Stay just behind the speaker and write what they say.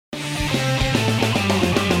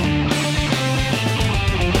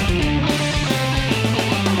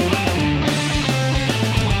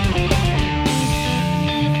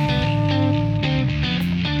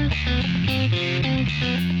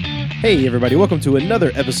Hey, everybody, welcome to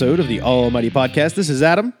another episode of the Almighty Podcast. This is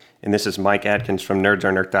Adam. And this is Mike Atkins from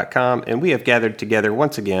NerdsAreNerd.com, and we have gathered together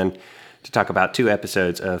once again to talk about 2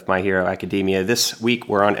 episodes of My Hero Academia. This week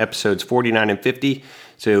we're on episodes 49 and 50.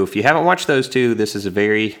 So if you haven't watched those 2, this is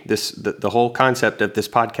the whole concept of this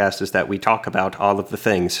podcast is that we talk about all of the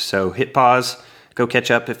things. So hit pause, go catch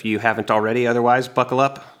up if you haven't already. Otherwise, buckle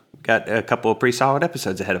up. We've got a couple of pretty solid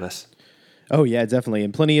episodes ahead of us. Oh, yeah, definitely.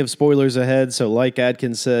 And plenty of spoilers ahead. So like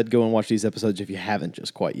Adkins said, go and watch these episodes if you haven't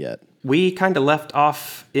just quite yet. We kind of left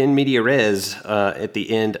off in media res at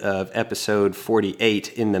the end of episode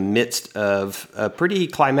 48 in the midst of a pretty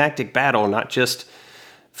climactic battle, not just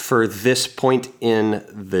for this point in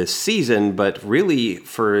the season, but really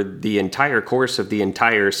for the entire course of the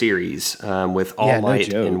entire series, with All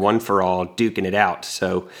Might and One for All duking it out.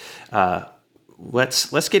 So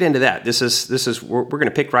let's get into that. This is we're going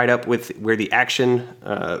to pick right up with where the action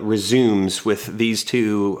resumes with these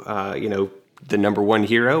two, the number one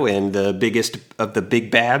hero and the biggest of the big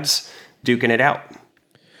bads duking it out.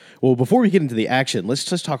 Well, before we get into the action, let's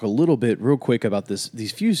just talk a little bit real quick about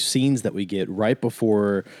these few scenes that we get right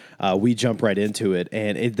before we jump right into it.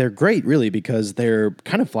 And they're great, really, because they're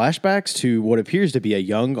kind of flashbacks to what appears to be a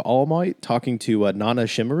young All Might talking to Nana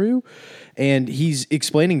Shimuru. And he's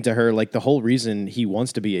explaining to her, like, the whole reason he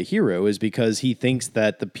wants to be a hero is because he thinks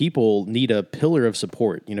that the people need a pillar of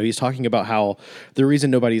support. You know, he's talking about how the reason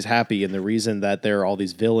nobody's happy and the reason that there are all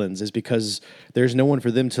these villains is because there's no one for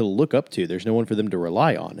them to look up to. There's no one for them to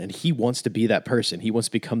rely on. And he wants to be that person. He wants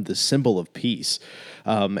to become the symbol of peace.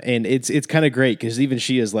 And it's kind of great because even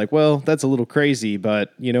she is like, well, that's a little crazy,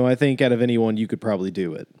 but, I think out of anyone, you could probably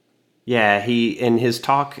do it. Yeah, he, in his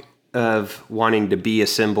talk of wanting to be a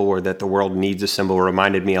symbol or that the world needs a symbol,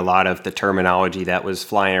 reminded me a lot of the terminology that was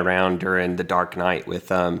flying around during The Dark Knight with,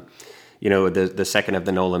 the second of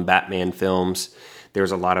the Nolan Batman films. There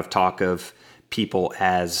was a lot of talk of people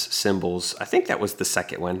as symbols. I think that was the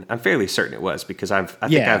second one. I'm fairly certain it was because I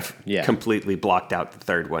think I've completely blocked out the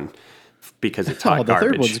third one because it's hot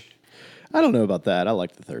garbage. Third one's, I don't know about that. I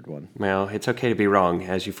like the third one. Well, it's okay to be wrong,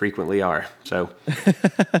 as you frequently are. So,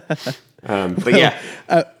 but yeah.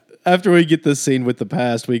 After we get this scene with the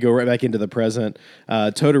past, we go right back into the present.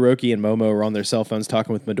 Todoroki and Momo are on their cell phones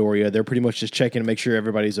talking with Midoriya. They're pretty much just checking to make sure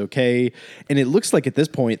everybody's okay. And it looks like at this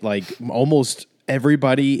point, like almost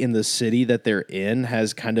everybody in the city that they're in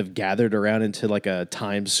has kind of gathered around into like a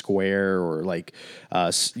Times Square or like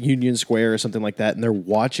Union Square or something like that. And they're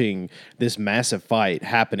watching this massive fight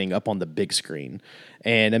happening up on the big screen.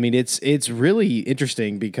 And I mean, it's really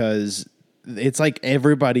interesting because it's like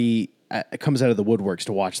everybody comes out of the woodworks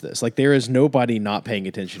to watch this. Like there is nobody not paying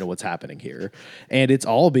attention to what's happening here, and it's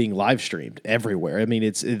all being live streamed everywhere. I mean,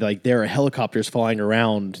 it's like there are helicopters flying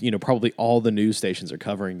around. Probably all the news stations are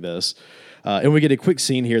covering this. And we get a quick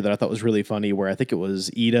scene here that I thought was really funny where I think it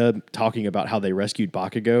was Ida talking about how they rescued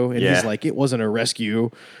Bakugo. And he's like, it wasn't a rescue.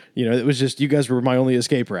 It was just, you guys were my only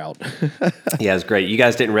escape route. Yeah, it's great. You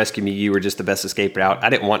guys didn't rescue me. You were just the best escape route. I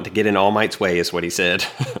didn't want to get in All Might's way is what he said.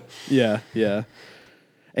 Yeah.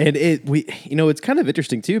 And it's kind of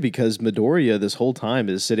interesting too, because Midoriya this whole time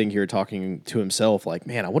is sitting here talking to himself like,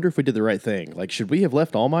 man, I wonder if we did the right thing. Like, should we have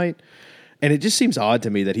left All Might? And it just seems odd to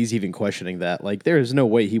me that he's even questioning that. Like, there is no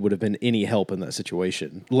way he would have been any help in that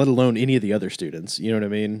situation, let alone any of the other students. You know what I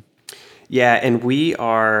mean? Yeah, and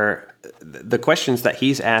the questions that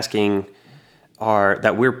he's asking are,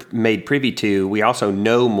 that we're made privy to, we also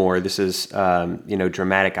know more. This is,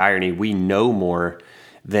 dramatic irony. We know more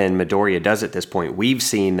than Midoriya does at this point. We've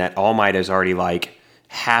seen that All Might is already like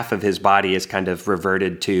half of his body is kind of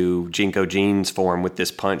reverted to Jinko Jin's form with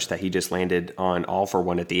this punch that he just landed on All for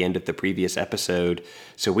One at the end of the previous episode.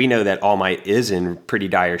 So we know that All Might is in pretty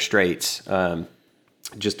dire straits.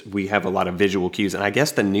 We have a lot of visual cues. And I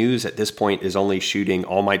guess the news at this point is only shooting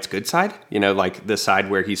All Might's good side, like the side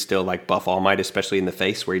where he's still like buff All Might, especially in the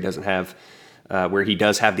face where he doesn't have, where he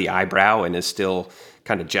does have the eyebrow and is still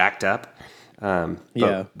kind of jacked up.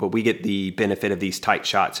 But we get the benefit of these tight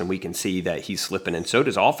shots and we can see that he's slipping, and so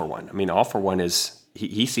does All for One. I mean, All for One is,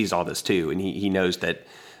 he sees all this too, and he knows that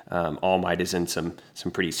All Might is in some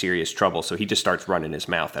pretty serious trouble, so he just starts running his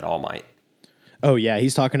mouth at All Might. Oh, yeah.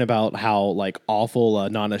 He's talking about how, like, awful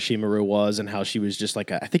Nana Shimuru was and how she was just like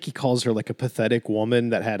I think he calls her like a pathetic woman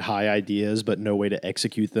that had high ideas but no way to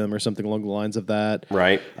execute them or something along the lines of that.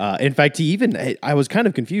 Right. In fact, I was kind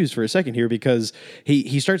of confused for a second here because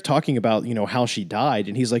he starts talking about, how she died.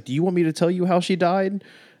 And he's like, do you want me to tell you how she died?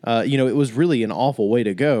 it was really an awful way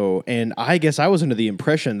to go. And I guess I was under the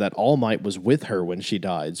impression that All Might was with her when she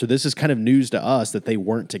died. So this is kind of news to us that they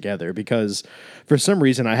weren't together, because for some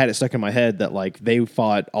reason I had it stuck in my head that like they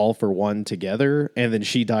fought All for One together, and then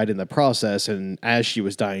she died in the process. And as she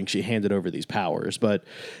was dying, she handed over these powers. But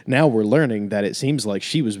now we're learning that it seems like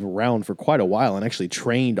she was around for quite a while and actually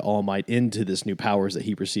trained All Might into this new powers that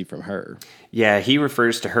he received from her. Yeah, he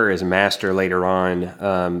refers to her as master later on,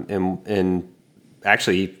 and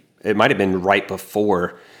actually, it might have been right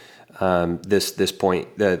before this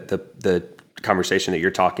point, the conversation that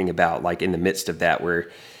you're talking about, like in the midst of that, where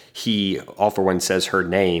he All for One says her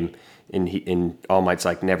name. And All Might's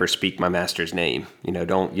like, never speak my master's name. You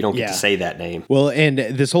don't get to say that name. Well, and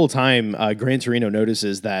this whole time, Gran Torino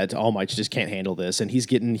notices that All Might just can't handle this, and he's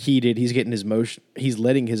getting heated. He's getting he's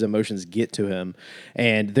letting his emotions get to him.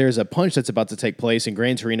 And there's a punch that's about to take place, and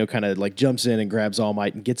Gran Torino kind of like jumps in and grabs All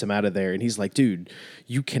Might and gets him out of there. And he's like, dude,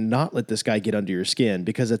 you cannot let this guy get under your skin,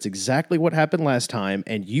 because that's exactly what happened last time.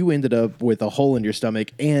 And you ended up with a hole in your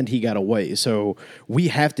stomach, and he got away. So we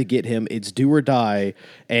have to get him. It's do or die.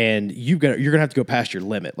 And you're gonna have to go past your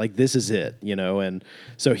limit. Like, this is it, And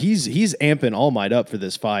so he's amping All Might up for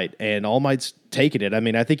this fight, and All Might's taking it. I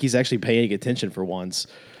mean, I think he's actually paying attention for once.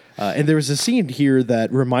 And there was a scene here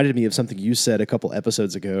that reminded me of something you said a couple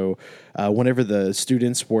episodes ago. Whenever the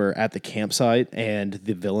students were at the campsite and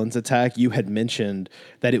the villains attack, you had mentioned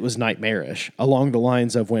that it was nightmarish, along the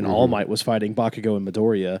lines of when All Might was fighting Bakugo and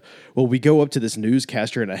Midoriya. Well, we go up to this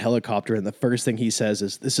newscaster in a helicopter, and the first thing he says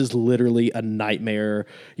is, this is literally a nightmare.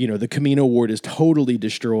 The Kamino Ward is totally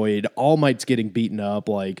destroyed. All Might's getting beaten up.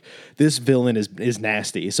 Like, this villain is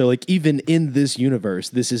nasty. So, like, even in this universe,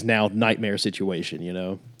 this is now nightmare situation,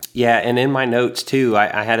 Yeah, and in my notes, too,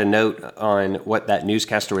 I had a note on what that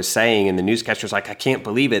newscaster was saying, and the newscaster's like, I can't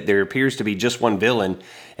believe it. There appears to be just one villain.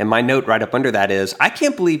 And my note right up under that is, I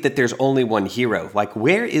can't believe that there's only one hero. Like,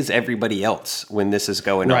 where is everybody else when this is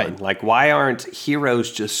going on? Like, why aren't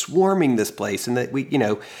heroes just swarming this place? And that we,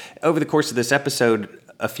 over the course of this episode,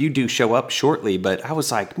 a few do show up shortly, but I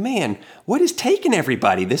was like, man, what is taking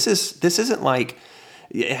everybody? This isn't like...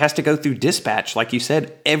 It has to go through dispatch. Like you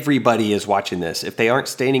said, everybody is watching this. If they aren't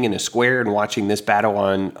standing in a square and watching this battle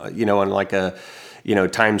on like a,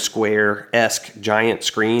 Times Square-esque giant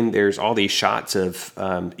screen, there's all these shots of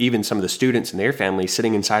even some of the students and their families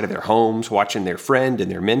sitting inside of their homes, watching their friend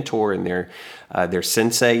and their mentor and their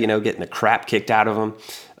sensei, getting the crap kicked out of them.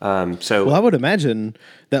 Well, I would imagine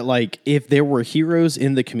that, like, if there were heroes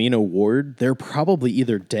in the Kamino Ward, they're probably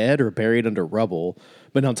either dead or buried under rubble.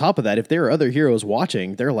 But on top of that, if there are other heroes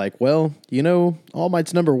watching, they're like, well, All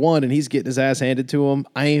Might's number one and he's getting his ass handed to him.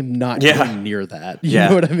 I am not going near that. You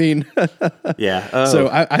know what I mean? Yeah. So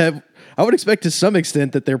I would expect to some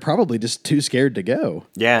extent that they're probably just too scared to go.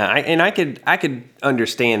 Yeah, I could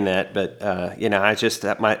understand that, but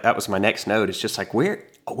that was my next note. It's just like, where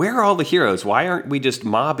are all the heroes? Why aren't we just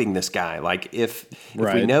mobbing this guy? Like, if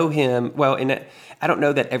we know him, well, and I don't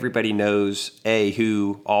know that everybody knows A,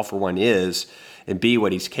 who All for One is, and B,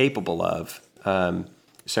 what he's capable of.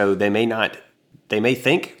 So they may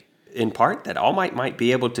think in part that All Might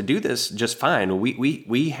be able to do this just fine.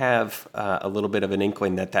 We have a little bit of an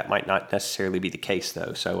inkling that might not necessarily be the case,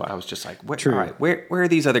 though. So I was just like, all right, where are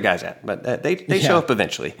these other guys at? But they show up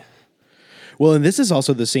eventually. Well, and this is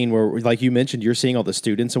also the scene where, like you mentioned, you're seeing all the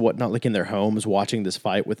students and whatnot, like in their homes, watching this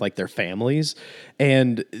fight with like their families,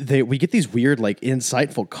 and we get these weird, like,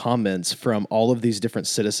 insightful comments from all of these different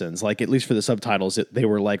citizens. Like, at least for the subtitles, they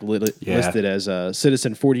were like listed as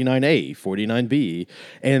Citizen 49A, 49B,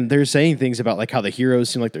 and they're saying things about like how the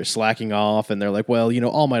heroes seem like they're slacking off, and they're like, well,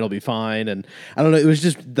 All Might will be fine, and I don't know. It was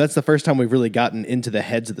just that's the first time we've really gotten into the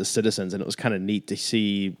heads of the citizens, and it was kind of neat to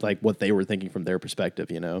see like what they were thinking from their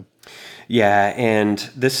perspective. Yeah, and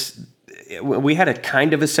we had a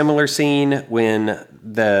kind of a similar scene when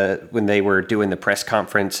they were doing the press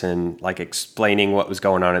conference and like explaining what was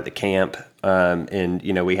going on at the camp. And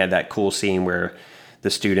we had that cool scene where the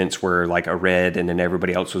students were like a red and then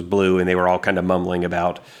everybody else was blue, and they were all kind of mumbling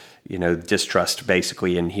about distrust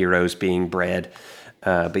basically in heroes being bred.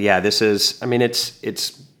 But yeah, this is, I mean, it's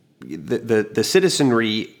the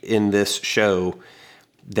citizenry in this show.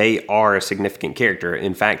 They are a significant character.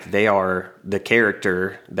 In fact, they are the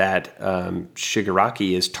character that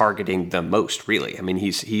Shigaraki is targeting the most, really. I mean,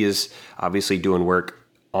 he is obviously doing work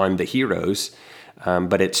on the heroes,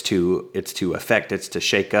 but it's to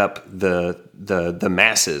shake up the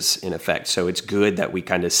masses, in effect. So it's good that we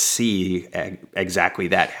kind of see exactly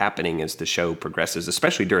that happening as the show progresses,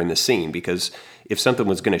 especially during the scene, because if something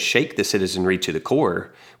was going to shake the citizenry to the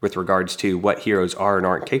core with regards to what heroes are and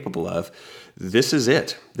aren't capable of, this is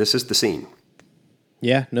it. This is the scene.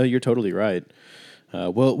 Yeah, no, you're totally right.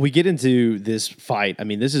 Well, we get into this fight. I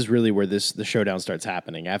mean, this is really where the showdown starts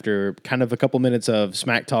happening. After kind of a couple minutes of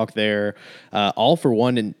smack talk there, All for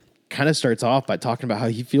One and kind of starts off by talking about how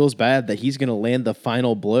he feels bad that he's going to land the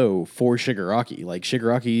final blow for Shigaraki. Like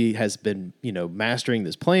Shigaraki has been, mastering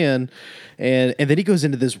this plan, and then he goes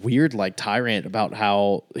into this weird like tirade about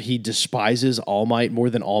how he despises All Might more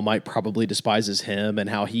than All Might probably despises him, and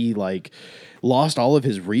how he like lost all of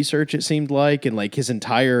his research, it seemed like, and like his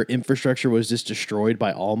entire infrastructure was just destroyed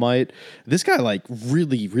by All Might. This guy like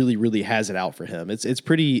really, really, really has it out for him. It's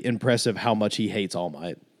pretty impressive how much he hates All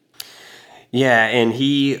Might. Yeah, and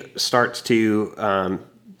he starts to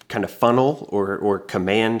kind of funnel or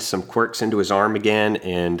command some quirks into his arm again,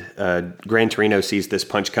 and Gran Torino sees this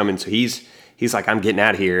punch coming, so he's like, I'm getting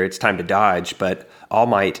out of here. It's time to dodge. But All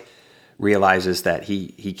Might realizes that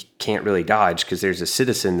he can't really dodge because there's a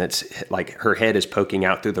citizen that's like her head is poking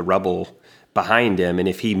out through the rubble behind him, and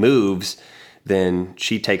if he moves, then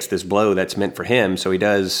she takes this blow that's meant for him. So he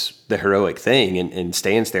does the heroic thing and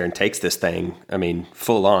stands there and takes this thing. I mean,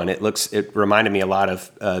 full on. It reminded me a lot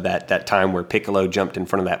of that time where Piccolo jumped in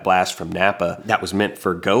front of that blast from Nappa. That was meant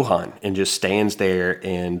for Gohan, and just stands there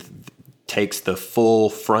and takes the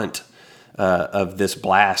full front of this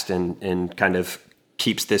blast and kind of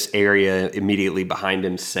keeps this area immediately behind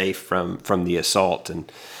him safe from the assault.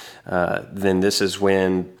 And then this is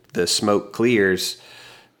when the smoke clears.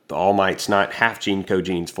 All Might's not half Jinko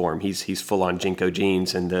Genes form. He's full on Jinko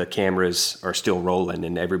Genes, and the cameras are still rolling,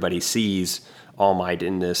 and everybody sees All Might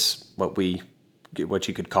in this what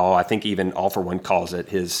you could call, I think even All for One calls it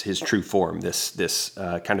his true form. This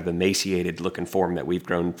kind of emaciated looking form that we've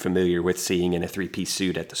grown familiar with seeing in a 3-piece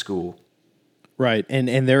suit at the school. Right,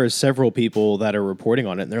 and there are several people that are reporting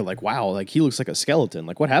on it, and they're like, "Wow, like he looks like a skeleton.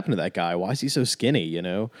 Like what happened to that guy? Why is he so skinny?"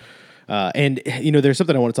 And there's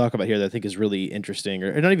something I want to talk about here that I think is really interesting,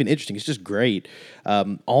 or not even interesting. It's just great.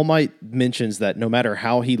 All Might mentions that no matter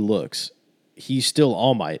how he looks, he's still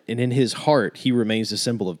All Might, and in his heart, he remains a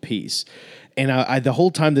symbol of peace. And I the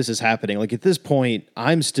whole time this is happening, like at this point,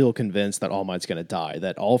 I'm still convinced that All Might's going to die,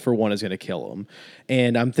 that All for One is going to kill him.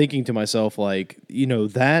 And I'm thinking to myself, like,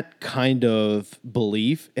 that kind of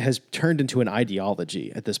belief has turned into an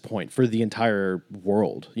ideology at this point for the entire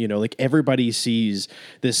world. Like everybody sees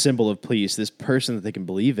this symbol of peace, this person that they can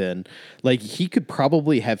believe in. Like he could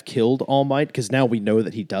probably have killed All Might because now we know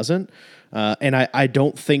that he doesn't. And I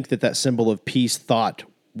don't think that symbol of peace thought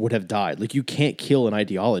would have died. Like you can't kill an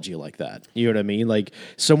ideology like that. You know what I mean? Like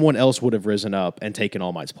someone else would have risen up and taken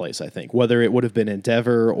All Might's place, I think. Whether it would have been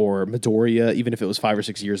Endeavor or Midoriya, even if it was 5 or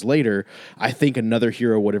 6 years later, I think another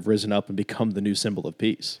hero would have risen up and become the new symbol of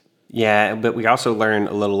peace. Yeah, but we also learn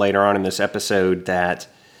a little later on in this episode that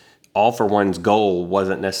All for One's goal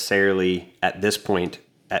wasn't necessarily at this point,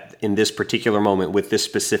 in this particular moment with this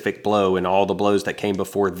specific blow and all the blows that came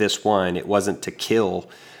before this one, it wasn't to kill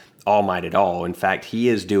All Might at all. In fact, he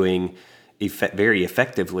is doing very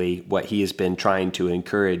effectively what he has been trying to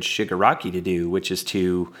encourage Shigaraki to do, which is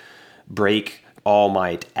to break All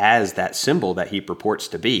Might as that symbol that he purports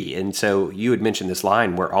to be. And so you had mentioned this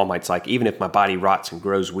line where All Might's like, even if my body rots and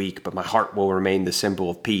grows weak, but my heart will remain the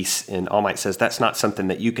symbol of peace. And All Might says that's not something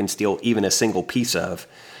that you can steal even a single piece of.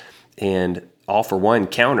 And All for One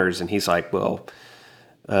counters, and he's like, well,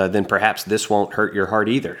 then perhaps this won't hurt your heart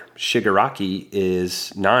either. Shigaraki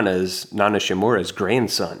is Nana Shimura's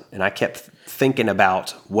grandson. And I kept thinking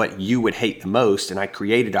about what you would hate the most, and I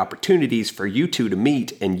created opportunities for you two to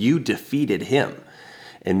meet, and you defeated him.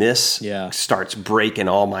 And this starts breaking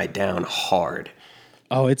All Might down hard.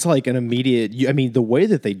 Oh, it's like an immediate... the way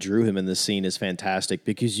that they drew him in this scene is fantastic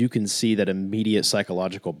because you can see that immediate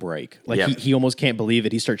psychological break. Like, he almost can't believe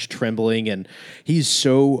it. He starts trembling, and he's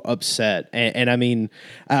so upset. And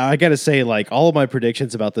I got to say, like, all of my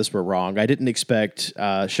predictions about this were wrong. I didn't expect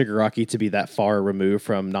Shigaraki to be that far removed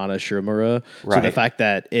from Nana Shimura. Right. So the fact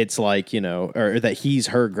that it's like, or that he's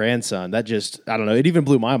her grandson, that just... I don't know. It even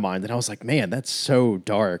blew my mind. And I was like, man, that's so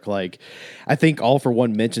dark. Like, I think All for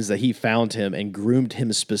One mentions that he found him and groomed him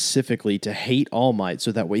specifically to hate All Might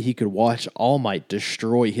so that way he could watch All Might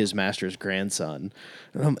destroy his master's grandson.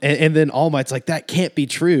 And then All Might's like, that can't be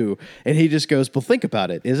true. And he just goes, well, think about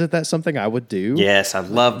it. Isn't that something I would do? Yes, I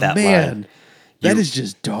love that line. That is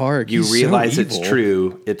just dark. You realize it's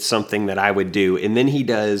true. It's something that I would do. And then he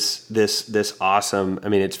does this awesome,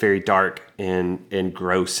 it's very dark and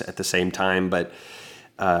gross at the same time, but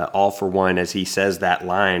All for One, as he says that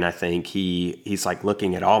line, I think he's like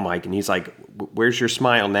looking at All Might and he's like, where's your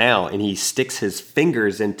smile now? And he sticks his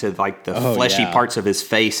fingers into like the fleshy parts of his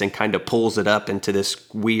face and kind of pulls it up into this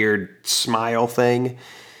weird smile thing.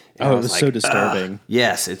 And Oh, I it was like, so disturbing.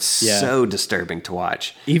 yes, it's so disturbing to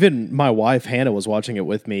watch. Even my wife Hannah was watching it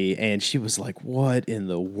with me, and she was like, "What in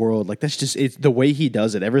the world?" Like that's just it's the way he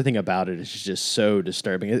does it. Everything about it is just so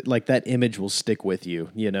disturbing. Like that image will stick with you,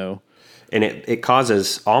 you know. And it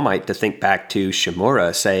causes All Might to think back to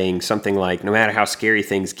Shimura saying something like, "No matter how scary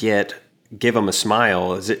things get, give them a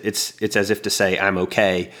smile." It's as if to say, "I'm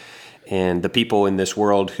okay." And the people in this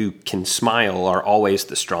world who can smile are always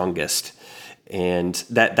the strongest. And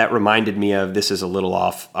that reminded me of, this is a little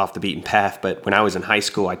off the beaten path, but when I was in high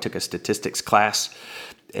school, I took a statistics class,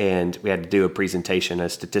 and we had to do a presentation, a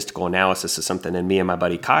statistical analysis of something. And me and my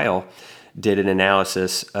buddy Kyle did an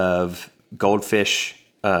analysis of goldfish,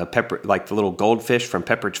 like the little goldfish from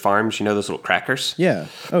Pepperidge Farms. You know those little crackers? Yeah.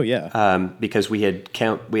 Oh yeah. Because we had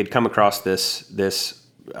come across this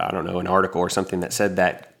I don't know, an article or something that said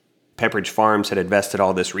that Pepperidge Farms had invested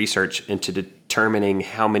all this research into determining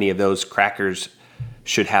how many of those crackers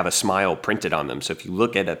should have a smile printed on them. So if you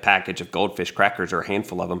look at a package of goldfish crackers or a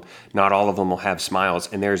handful of them, not all of them will have smiles.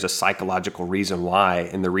 And there's a psychological reason why.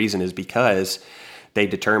 And the reason is because they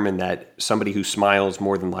determined that somebody who smiles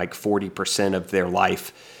more than like 40% of their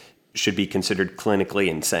life should be considered clinically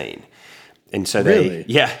insane. And so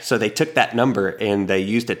so they took that number and they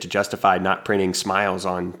used it to justify not printing smiles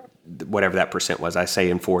on whatever that percent was. I say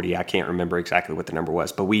in 40, I can't remember exactly what the number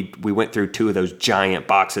was, but we went through 2 of those giant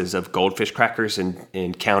boxes of goldfish crackers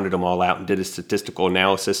and counted them all out and did a statistical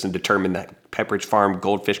analysis and determined that Pepperidge Farm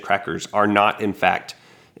goldfish crackers are not in fact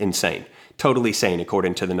insane. Totally sane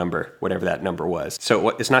according to the number, whatever that number was. So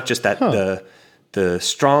it's not just that the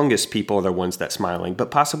strongest people are the ones that are smiling,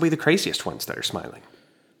 but possibly the craziest ones that are smiling.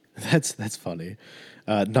 That's funny.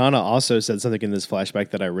 Nana also said something in this flashback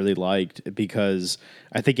that I really liked, because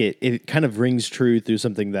I think it kind of rings true through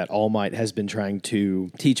something that All Might has been trying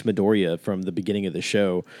to teach Midoriya from the beginning of the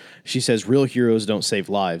show. She says, real heroes don't save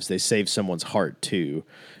lives, they save someone's heart too.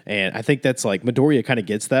 And I think that's like, Midoriya kind of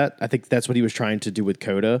gets that. I think that's what he was trying to do with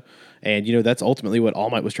Koda. And, you know, that's ultimately what All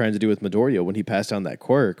Might was trying to do with Midoriya when he passed down that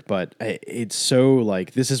quirk. But it's so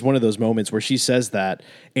like, this is one of those moments where she says that,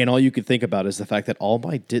 and all you could think about is the fact that All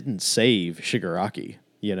Might didn't save Shigaraki.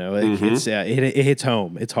 You know, it hits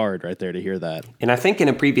home. It's hard right there to hear that. And I think in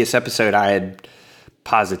a previous episode, I had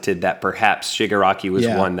posited that perhaps Shigaraki was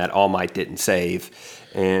one that All Might didn't save.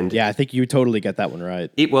 And yeah, I think you totally got that one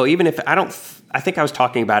right. Even if I think I was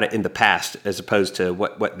talking about it in the past as opposed to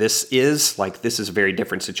what this is. Like, this is a very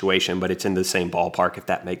different situation, but it's in the same ballpark, if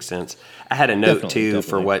that makes sense. I had a note, definitely.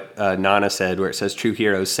 For what Nana said, where it says, true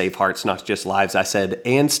heroes save hearts, not just lives. I said,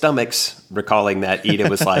 and stomachs, recalling that Ida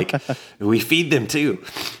was like, we feed them too.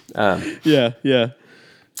 Yeah,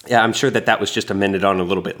 I'm sure that was just amended on a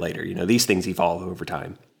little bit later. You know, these things evolve over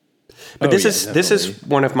time. But this is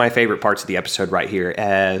one of my favorite parts of the episode right here.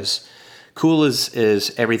 As cool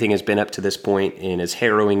as everything has been up to this point, and as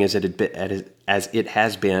harrowing as it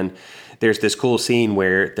has been, there's this cool scene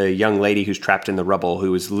where the young lady who's trapped in the rubble,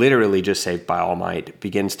 who is literally just saved by All Might,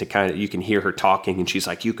 begins to you can hear her talking, and she's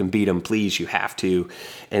like, "You can beat him, please, you have to."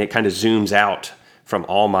 And it kind of zooms out from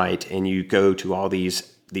All Might, and you go to all these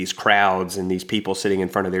crowds and these people sitting in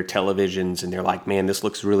front of their televisions, and they're like, "Man, this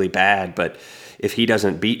looks really bad, but if he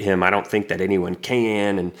doesn't beat him, I don't think that anyone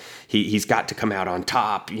can, and he's got to come out on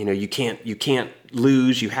top. You know, you can't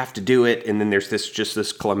lose, you have to do it." And then there's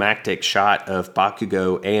this climactic shot of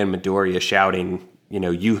Bakugo and Midoriya shouting, you know,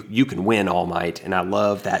 you can win, All Might. And I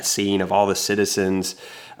love that scene of all the citizens.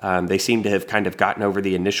 They seem to have kind of gotten over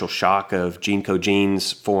the initial shock of Jinko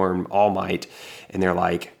Jin's form, All Might, and they're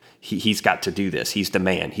like, he's got to do this. He's the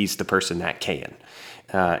man. He's the person that can.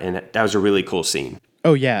 And that was a really cool scene.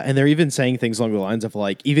 Oh, yeah, and they're even saying things along the lines of,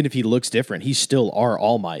 like, even if he looks different, he's still our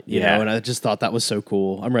All Might, you know? And I just thought that was so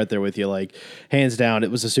cool. I'm right there with you. Like, hands down, it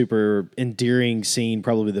was a super endearing scene,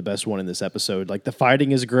 probably the best one in this episode. Like, the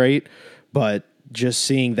fighting is great, but just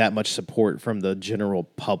seeing that much support from the general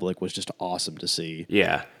public was just awesome to see.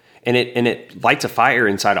 Yeah. And it lights a fire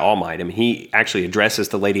inside All Might. I mean, he actually addresses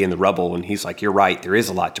the lady in the rubble, and he's like, "You're right, there is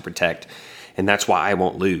a lot to protect. And that's why I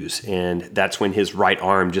won't lose." And that's when his right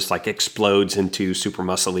arm just like explodes into super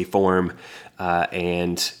muscly form.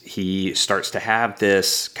 And he starts to have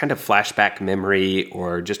this kind of flashback memory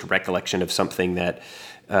or just recollection of something that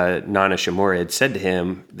Nana Shimura had said to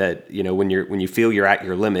him, that, you know, when you feel you're at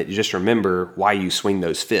your limit, you just remember why you swing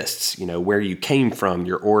those fists, you know, where you came from,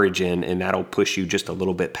 your origin, and that'll push you just a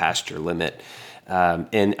little bit past your limit.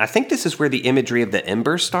 And I think this is where the imagery of the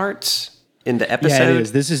ember starts in the episode. Yeah, it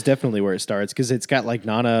is. This is definitely where it starts, because it's got like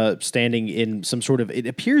Nana standing in some sort of, it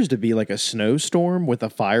appears to be like a snowstorm with a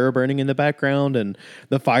fire burning in the background, and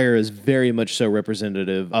the fire is very much so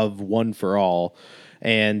representative of One for All.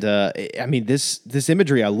 And I mean, this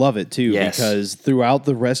imagery, I love it too, Yes. because throughout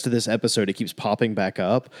the rest of this episode, it keeps popping back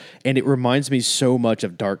up, and it reminds me so much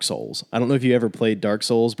of Dark Souls. I don't know if you ever played Dark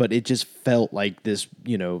Souls, but it just felt like this,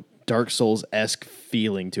 Dark Souls-esque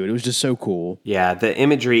feeling to it. It was just so cool. Yeah, the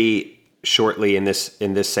imagery shortly in this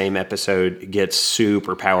same episode gets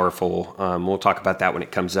super powerful. We'll talk about that when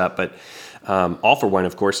it comes up. But All For One,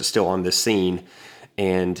 of course, is still on this scene,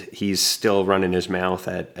 and he's still running his mouth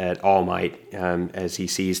at All Might as he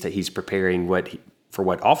sees that he's preparing for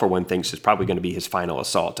what All For One thinks is probably going to be his final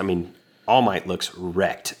assault. I mean, All Might looks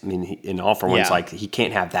wrecked. I mean, and All For One's like, he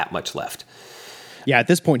can't have that much left. Yeah, at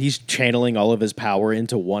this point, he's channeling all of his power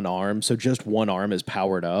into one arm, so just one arm is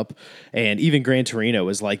powered up. And even Gran Torino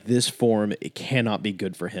is like, this form, it cannot be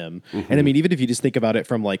good for him. And I mean, even if you just think about it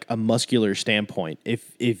from like a muscular standpoint,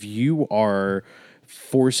 if you are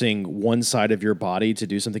forcing one side of your body to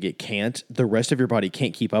do something it can't, the rest of your body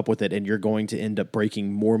can't keep up with it, and you're going to end up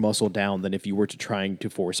breaking more muscle down than if you were trying to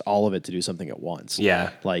force all of it to do something at once.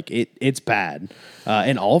 Yeah. Like, it's bad.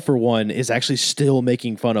 And All For One is actually still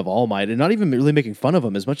making fun of All Might, and not even really making fun of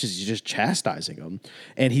him as much as he's just chastising him.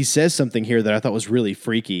 And he says something here that I thought was really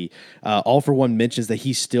freaky. All For One mentions that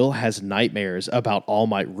he still has nightmares about All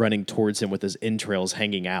Might running towards him with his entrails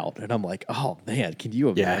hanging out. And I'm like, oh man, can you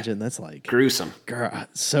imagine? That's like gruesome.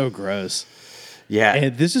 So gross. Yeah.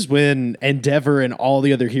 And this is when Endeavor and all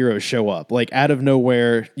the other heroes show up. Like, out of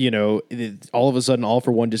nowhere, all of a sudden, All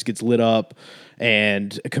For One just gets lit up,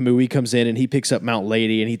 and Kamui comes in and he picks up Mount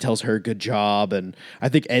Lady and he tells her good job. And I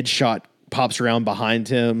think Ed Shot pops around behind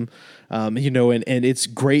him. And it's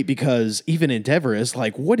great because even Endeavor is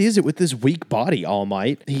like, what is it with this weak body, All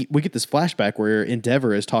Might? We get this flashback where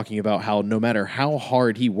Endeavor is talking about how no matter how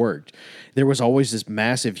hard he worked, there was always this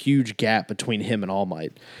massive, huge gap between him and All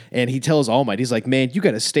Might. And he tells All Might, he's like, man, you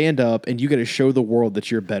got to stand up and you got to show the world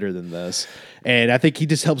that you're better than this. And I think he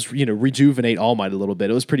just helps, rejuvenate All Might a little bit.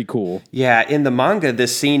 It was pretty cool. Yeah, in the manga,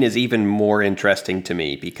 this scene is even more interesting to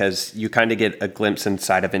me because you kind of get a glimpse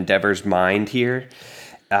inside of Endeavor's mind here.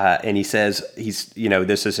 And he says,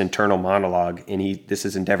 this is internal monologue, and this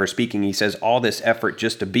is Endeavor speaking. He says, all this effort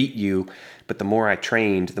just to beat you, but the more I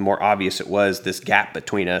trained, the more obvious it was, this gap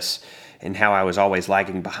between us and how I was always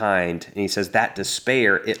lagging behind. And he says, that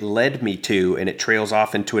despair, it led me to, and it trails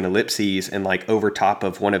off into an ellipses, and like over top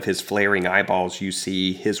of one of his flaring eyeballs, you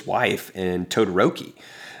see his wife and Todoroki.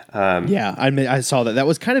 I saw that. That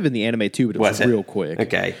was kind of in the anime too, but it was real quick.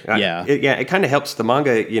 Okay. Yeah. It kind of helps the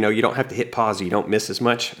manga. You don't have to hit pause. You don't miss as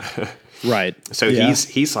much. Right. So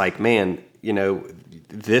he's like, man,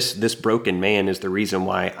 this broken man is the reason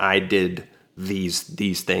why I did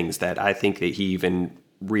these things that I think that he even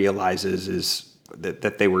realizes is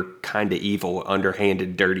that they were kind of evil,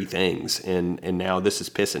 underhanded, dirty things. And now this is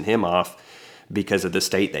pissing him off because of the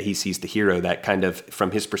state that he sees the hero that kind of,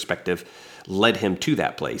 from his perspective, led him to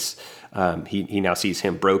that place. He now sees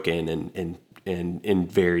him broken and in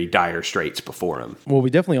very dire straits before him. Well, we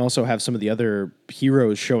definitely also have some of the other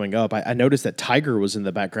heroes showing up. I noticed that Tiger was in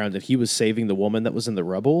the background and he was saving the woman that was in the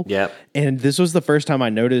rubble. Yep. And this was the first time I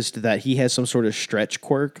noticed that he has some sort of stretch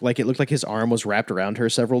quirk. Like, it looked like his arm was wrapped around her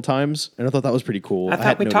several times. And I thought that was pretty cool. I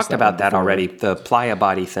thought we talked about that already, the playa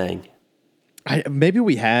body thing. Maybe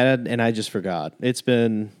we had, and I just forgot. It's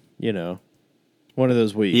been, one of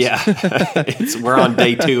those weeks. Yeah. We're on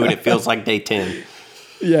day 2 and it feels like day 10.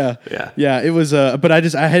 Yeah. It was, but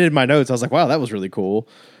I had in my notes, I was like, wow, that was really cool.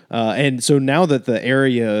 And so now that the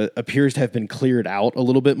area appears to have been cleared out a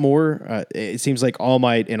little bit more, it seems like All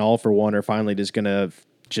Might and All For One are finally just going to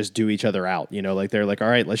just do each other out, like they're like, all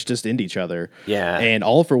right, let's just end each other. Yeah. And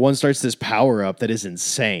All For One starts this power up that is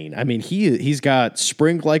insane. I mean, he's got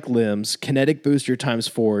spring-like limbs, kinetic booster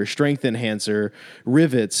 ×4, strength enhancer,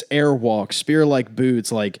 rivets, airwalk, spear-like boots.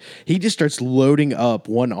 Like, he just starts loading up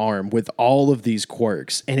one arm with all of these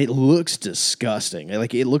quirks, and it looks disgusting.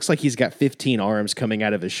 Like, it looks like he's got 15 arms coming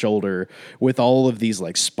out of his shoulder with all of these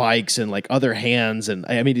like spikes and like other hands, and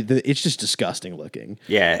I mean, it's just disgusting looking.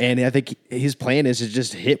 Yeah. And I think his plan is to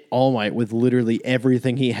just hit All Might with literally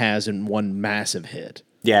everything he has in one massive hit.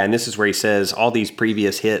 Yeah, and this is where he says all these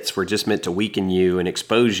previous hits were just meant to weaken you and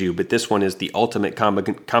expose you, but this one is the ultimate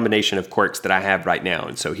combination of quirks that I have right now,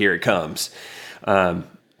 and so here it comes.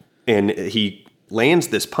 And he lands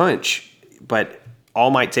this punch, but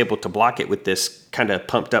All Might's able to block it with this kind of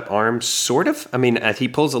pumped up arm, sort of. I mean, he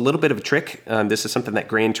pulls a little bit of a trick. This is something that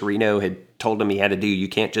Gran Torino had told him he had to do. You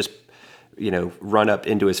can't just run up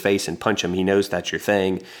into his face and punch him. He knows that's your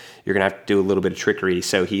thing. You're going to have to do a little bit of trickery.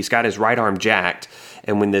 So he's got his right arm jacked.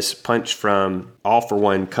 And when this punch from All For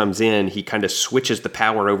One comes in, he kind of switches the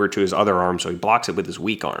power over to his other arm. So he blocks it with his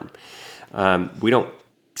weak arm. We don't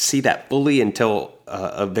see that fully until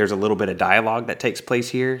there's a little bit of dialogue that takes place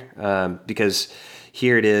here, because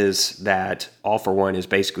here it is that All for One is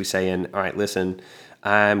basically saying, all right, listen,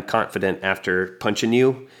 I'm confident after punching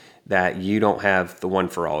you that you don't have the One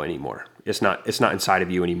for All anymore. It's not inside of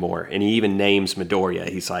you anymore. And he even names Midoriya.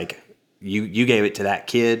 He's like, you gave it to that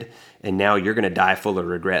kid, and now you're going to die full of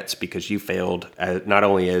regrets because you failed not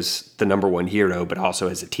only as the number one hero, but also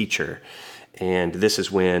as a teacher. And this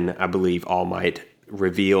is when I believe All Might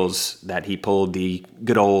reveals that he pulled the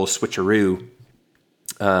good old switcheroo,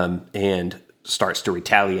 and starts to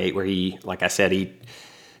retaliate, where he, like I said, he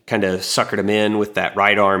kind of suckered him in with that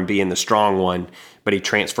right arm being the strong one, but he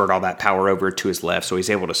transferred all that power over to his left, so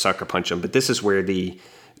he's able to sucker punch him. But this is where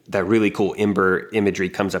that really cool Ember imagery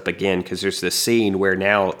comes up again, because there's this scene where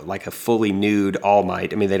now, like a fully nude All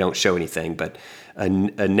Might, I mean, they don't show anything, but a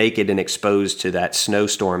naked and exposed to that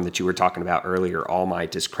snowstorm that you were talking about earlier, All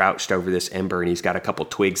Might is crouched over this ember, and he's got a couple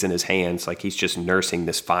twigs in his hands, like he's just nursing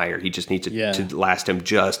this fire. He just needs to last him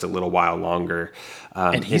just a little while longer.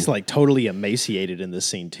 And he's like totally emaciated in this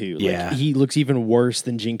scene too. Like, he looks even worse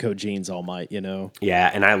than Jinko Jean's All Might, you know?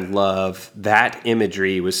 Yeah, and I love that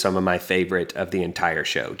imagery. Was some of my favorite of the entire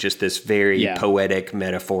show. Just this very poetic,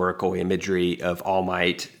 metaphorical imagery of All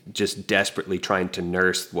Might just desperately trying to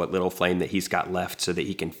nurse what little flame that he's got left so that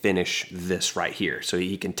he can finish this right here, so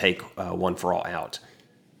he can take One for All out.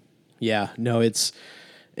 Yeah, no, it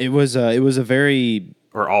was a very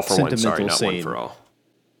or All for One, sorry, not scene. One for All.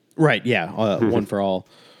 Right, yeah, One for All.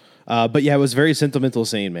 But yeah, it was a very sentimental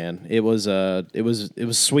scene, man. It was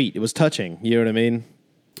sweet. It was touching. You know what I mean?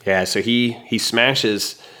 Yeah. So he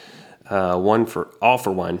smashes All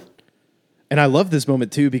for One. And I love this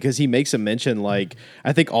moment too, because he makes a mention, like,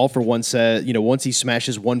 I think All for One said, you know, once he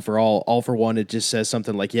smashes One for One, it just says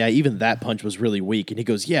something like, yeah, even that punch was really weak. And he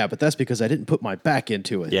goes, yeah, but that's because I didn't put my back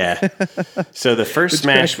into it. Yeah. So the first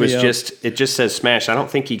smash was it just says smash. I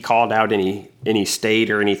don't think he called out any state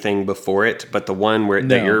or anything before it, but the one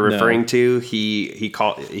that you're referring to,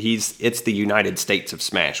 it's the United States of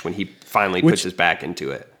Smash when he finally puts his back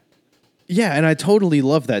into it. Yeah, and I totally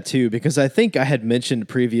love that too, because I think I had mentioned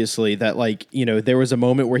previously that, like, you know, there was a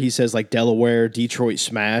moment where he says like Delaware, Detroit,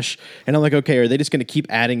 Smash, and I'm like, okay, are they just going to keep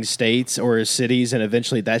adding states or cities, and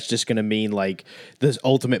eventually that's just going to mean like this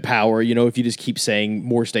ultimate power, you know, if you just keep saying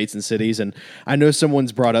more states and cities. And I know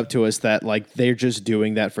someone's brought up to us that like they're just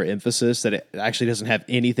doing that for emphasis, that it actually doesn't have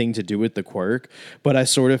anything to do with the quirk, but I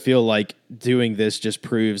sort of feel like doing this just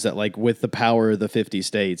proves that, like, with the power of the 50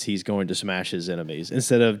 states, he's going to smash his enemies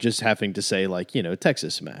instead of just having to say, like, you know,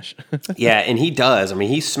 Texas smash. Yeah, and he does. I mean,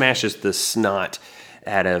 he smashes the snot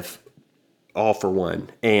out of All for One.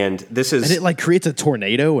 And it, like, creates a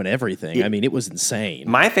tornado and everything. I mean, it was insane.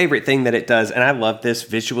 My favorite thing that it does, and I love this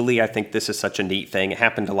visually, I think this is such a neat thing. It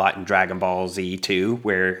happened a lot in Dragon Ball Z too,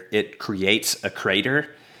 where it creates a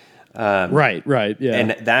crater. Right, yeah.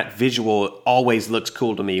 And that visual always looks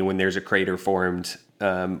cool to me when there's a crater formed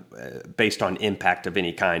based on impact of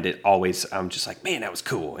any kind. I'm just like, man, that was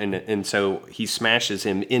cool. And so he smashes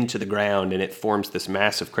him into the ground, and it forms this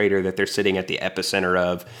massive crater that they're sitting at the epicenter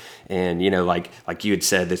of. And, you know, like you had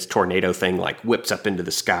said, this tornado thing like whips up into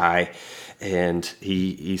the sky, and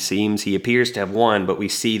he appears to have won, but we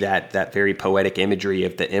see that very poetic imagery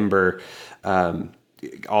of the ember,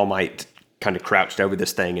 All Might kind of crouched over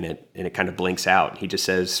this thing, and it kind of blinks out. He just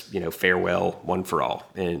says, you know, farewell, One for All.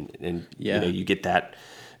 And you know, you get that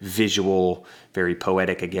visual, very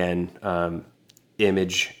poetic again,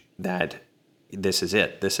 image that this is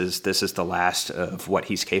it. This is the last of what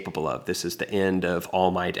he's capable of. This is the end of All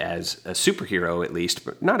Might as a superhero, at least,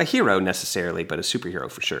 but not a hero necessarily, but a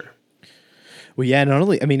superhero for sure. Well, yeah, not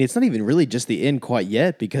only, I mean, it's not even really just the end quite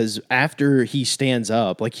yet, because after he stands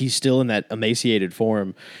up, like he's still in that emaciated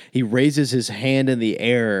form, he raises his hand in the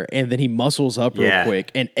air and then he muscles up real quick,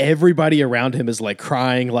 and everybody around him is like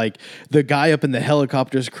crying. Like the guy up in the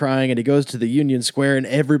helicopter's crying, and he goes to the Union Square and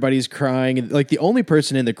everybody's crying. And like the only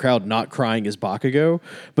person in the crowd not crying is Bakugo,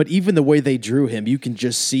 but even the way they drew him, you can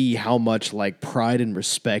just see how much like pride and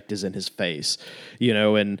respect is in his face, you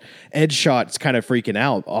know. And Ed Shot's kind of freaking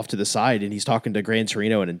out off to the side, and he's talking to Gran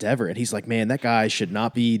Torino and Endeavor, and he's like, man, that guy should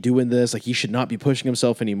not be doing this. Like, he should not be pushing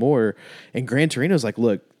himself anymore. And Gran Torino's like,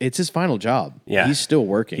 look, it's his final job. Yeah, he's still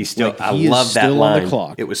working. He's still. Like, I love that line. On the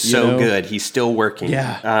clock, it was so good. He's still working.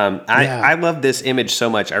 Yeah. I love this image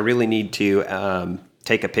so much. I really need to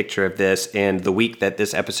take a picture of this. And the week that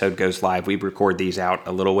this episode goes live, we record these out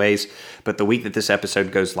a little ways, but the week that this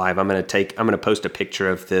episode goes live, I'm going to post a picture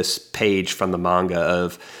of this page from the manga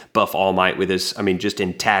of Buff All Might with his, I mean, just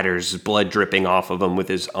in tatters, blood dripping off of him with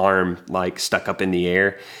his arm like stuck up in the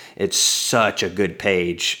air. It's such a good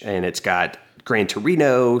page, and it's got Gran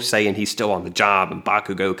Torino saying he's still on the job, and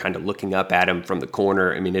Bakugo kind of looking up at him from the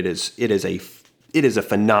corner. I mean, it is a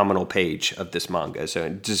phenomenal page of this manga, so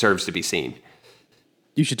it deserves to be seen.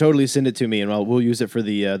 You should totally send it to me, and we'll use it for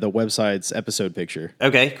the website's episode picture.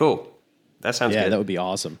 Okay, cool. That sounds good. Yeah, that would be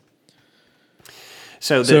awesome.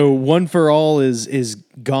 So One for All is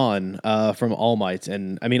gone from All Might,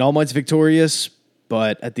 and I mean All Might's victorious,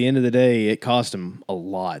 but at the end of the day, it cost him a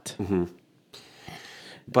lot. Mm-hmm.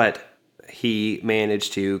 But he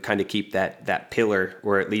managed to kind of keep that pillar,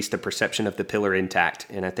 or at least the perception of the pillar, intact,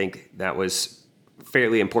 and I think that was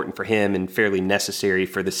fairly important for him and fairly necessary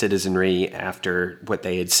for the citizenry after what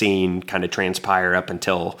they had seen kind of transpire up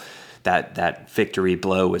until that victory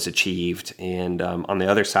blow was achieved. And on the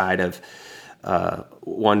other side of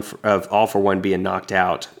All for One being knocked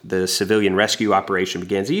out, the civilian rescue operation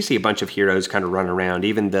begins. You see a bunch of heroes kind of run around.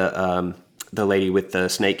 Even the lady with the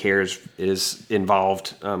snake hairs is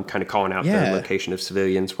involved, kind of calling out the location of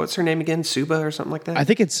civilians. What's her name again? Suba or something like that? I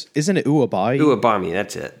think isn't it Uabai? Uabami,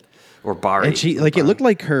 that's it. Or Bari. And she, like, it looked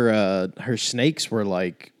like her snakes were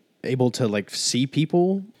like able to like see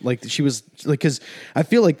people. Like she was like, because I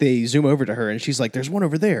feel like they zoom over to her and she's like, "There's one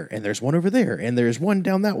over there, and there's one over there, and there's one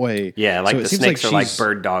down that way." Yeah, like so the snakes are like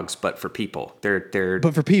bird dogs, but for people.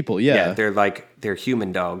 But for people, yeah, they're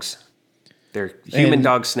human dogs. They're human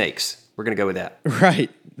dog snakes. We're gonna go with that. Right?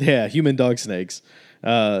 Yeah, human dog snakes.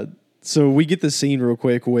 So we get the scene real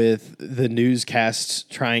quick with the newscasts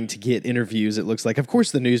trying to get interviews. It looks like, of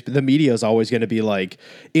course, the media is always going to be like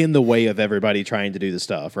in the way of everybody trying to do the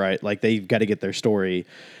stuff, right? Like they've got to get their story,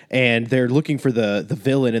 and they're looking for the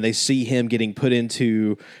villain, and they see him getting put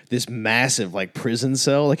into this massive like prison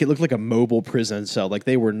cell. Like it looked like a mobile prison cell. Like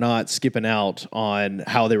they were not skipping out on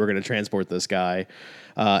how they were going to transport this guy.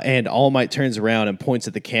 And All Might turns around and points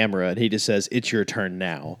at the camera, and he just says, "It's your turn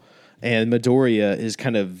now." And Midoriya is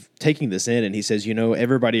kind of taking this in, and he says,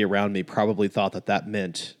 everybody around me probably thought that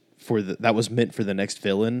was meant for the next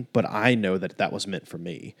villain, but I know that was meant for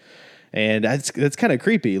me. And that's kind of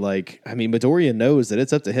creepy. Like, I mean, Midoriya knows that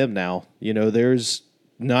it's up to him now. There's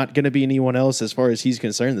not going to be anyone else, as far as he's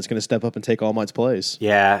concerned, that's going to step up and take All Might's place.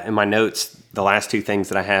 Yeah, in my notes, the last two things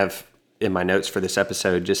that I have in my notes for this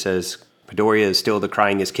episode just says, Midoriya is still the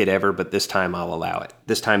cryingest kid ever, but this time I'll allow it.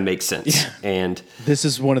 This time makes sense. Yeah. And this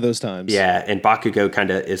is one of those times. Yeah, and Bakugo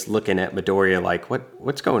kind of is looking at Midoriya like,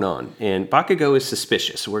 what's going on? And Bakugo is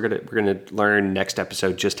suspicious. We're gonna learn next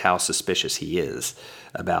episode just how suspicious he is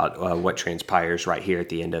about what transpires right here at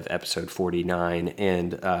the end of episode 49.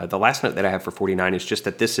 And the last note that I have for 49 is just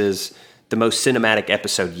that this is the most cinematic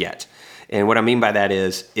episode yet. And what I mean by that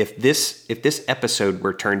is, if this episode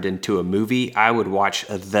were turned into a movie, I would watch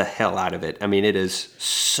the hell out of it. I mean, it is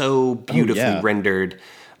so beautifully rendered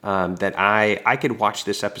that I could watch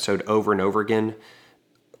this episode over and over again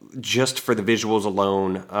just for the visuals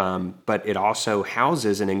alone. But it also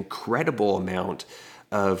houses an incredible amount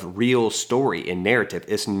of real story and narrative.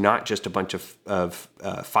 It's not just a bunch of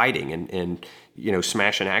fighting and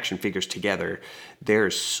smashing action figures together.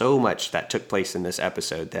 There's so much that took place in this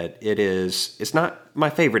episode that it's not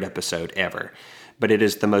my favorite episode ever, but it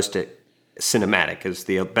is the most cinematic, is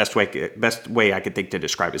the best way I could think to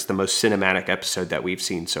describe it. It's the most cinematic episode that we've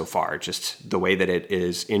seen so far. Just the way that it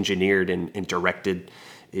is engineered and directed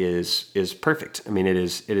is perfect. I mean, it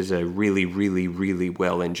is a really, really, really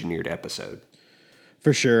well engineered episode.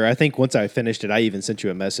 For sure. I think once I finished it, I even sent you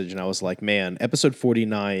a message, and I was like, man, episode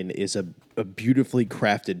 49 is a beautifully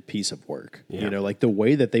crafted piece of work. Yeah. Like the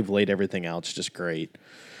way that they've laid everything out is just great.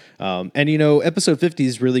 And episode 50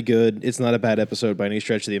 is really good. It's not a bad episode by any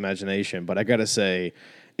stretch of the imagination, but I got to say,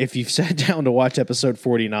 if you've sat down to watch episode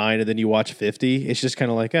 49 and then you watch 50, it's just kind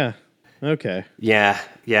of like, okay. Yeah.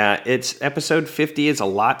 It's episode 50 is a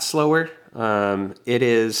lot slower.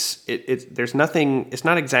 There's nothing, it's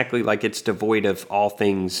not exactly like it's devoid of all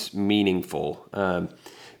things meaningful.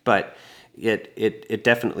 But it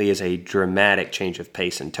definitely is a dramatic change of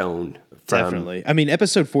pace and tone. Definitely. I mean,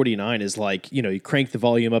 episode 49 is like, you crank the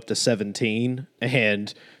volume up to 17,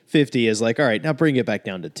 and 50 is like, all right, now bring it back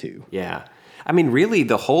down to 2. Yeah. I mean, really,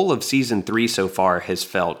 the whole of season 3 so far has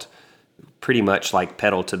felt pretty much like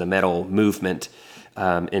pedal to the metal movement.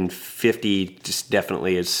 And 50 just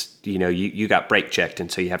definitely is, you got brake checked, and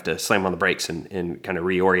so you have to slam on the brakes and kind of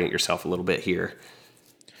reorient yourself a little bit here.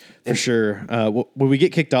 For sure. When we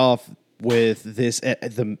get kicked off with this,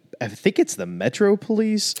 I think it's the Metro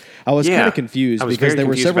Police. I was kind of confused because there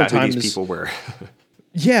were several times who these people were.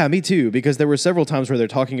 Yeah, me too, because there were several times where they're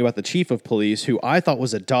talking about the chief of police, who I thought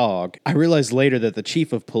was a dog. I realized later that the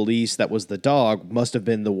chief of police that was the dog must have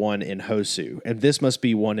been the one in Hosu, and this must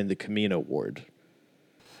be one in the Kamino ward.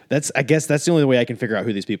 I guess that's the only way I can figure out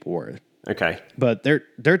who these people were. Okay. But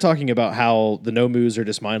they're talking about how the Nomus are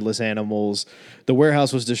just mindless animals. The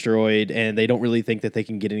warehouse was destroyed, and they don't really think that they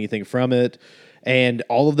can get anything from it. And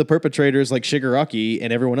all of the perpetrators, like Shigaraki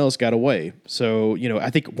and everyone else, got away. So, I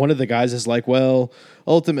think one of the guys is like, well,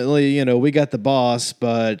 ultimately, we got the boss,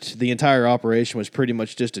 but the entire operation was pretty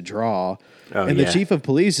much just a draw. Oh, and yeah. the chief of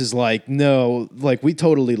police is like, no, like we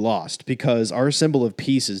totally lost because our symbol of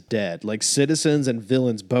peace is dead. Like citizens and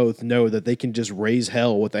villains both know that they can just raise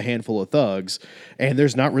hell with a handful of thugs, and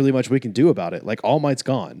there's not really much we can do about it. Like All Might's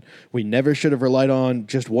gone. We never should have relied on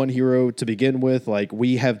just one hero to begin with. Like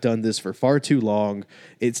we have done this for far too long.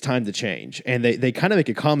 It's time to change. And they kind of make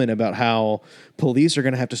a comment about how police are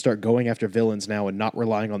going to have to start going after villains now and not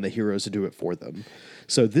relying on the heroes to do it for them.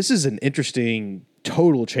 So this is an interesting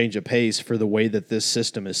total change of pace for the way that this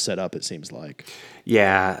system is set up, it seems like.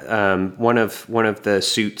 Yeah, one of the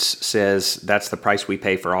suits says that's the price we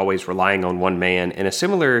pay for always relying on one man, and a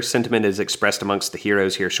similar sentiment is expressed amongst the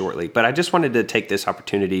heroes here shortly. But I just wanted to take this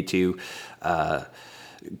opportunity to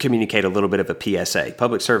communicate a little bit of a PSA,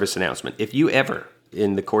 public service announcement. If you ever,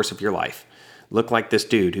 in the course of your life, look like this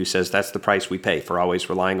dude who says that's the price we pay for always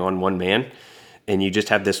relying on one man, and you just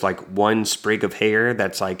have this like one sprig of hair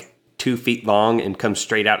that's like 2 feet long and comes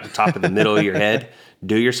straight out the top of the middle of your head,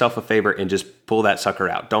 do yourself a favor and just pull that sucker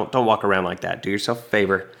out. Don't walk around like that. Do yourself a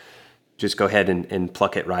favor. Just go ahead and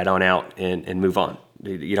pluck it right on out and move on.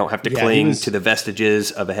 You don't have to cling to the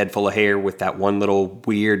vestiges of a head full of hair with that one little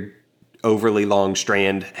weird, overly long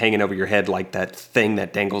strand hanging over your head like that thing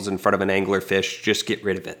that dangles in front of an anglerfish. Just get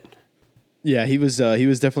rid of it. Yeah, he was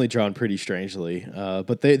definitely drawn pretty strangely.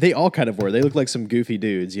 But they all kind of were. They look like some goofy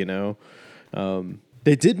dudes,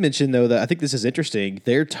 They did mention, though, that I think this is interesting.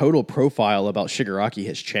 Their total profile about Shigaraki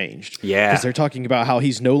has changed. Yeah. Because they're talking about how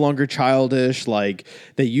he's no longer childish. Like,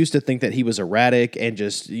 they used to think that he was erratic and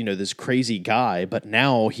just, this crazy guy. But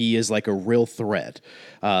now he is like a real threat.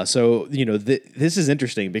 So, this is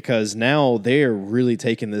interesting because now they're really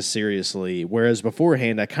taking this seriously. Whereas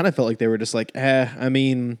beforehand, I kind of felt like they were just like,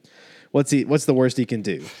 what's the worst he can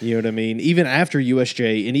do? You know what I mean? Even after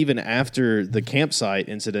USJ and even after the campsite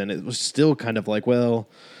incident, it was still kind of like, well,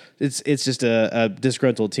 it's just a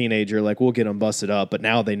disgruntled teenager. Like, we'll get him busted up. But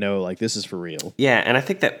now they know, like, this is for real. Yeah, and I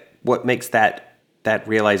think that what makes that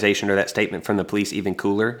realization or that statement from the police even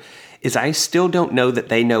cooler is I still don't know that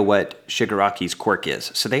they know what Shigaraki's quirk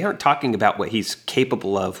is. So they aren't talking about what he's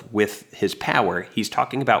capable of with his power. He's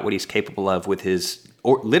talking about what he's capable of with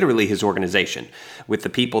literally his organization, with the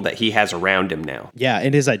people that he has around him now. Yeah,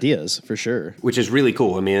 and his ideas, for sure. Which is really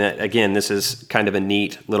cool. I mean, again, this is kind of a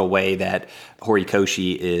neat little way that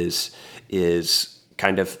Horikoshi is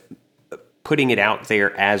kind of putting it out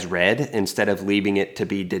there as read instead of leaving it to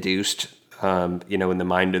be deduced, in the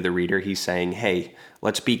mind of the reader. He's saying, hey,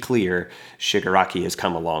 let's be clear, Shigaraki has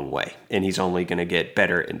come a long way, and he's only going to get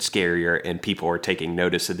better and scarier, and people are taking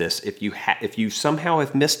notice of this. If you somehow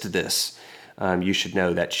have missed this, you should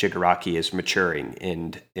know that Shigaraki is maturing,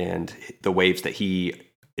 and the waves that he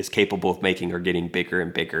is capable of making are getting bigger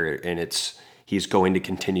and bigger, and he's going to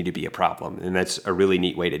continue to be a problem, and that's a really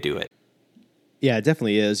neat way to do it. Yeah, it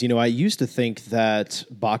definitely is. I used to think that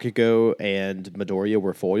Bakugo and Midoriya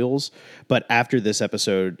were foils, but after this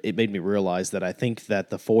episode, it made me realize that I think that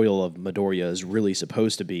the foil of Midoriya is really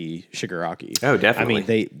supposed to be Shigaraki. Oh, definitely. I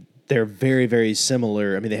mean, they're very, very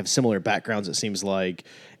similar. I mean, they have similar backgrounds, it seems like,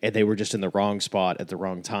 and they were just in the wrong spot at the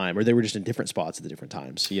wrong time, or they were just in different spots at the different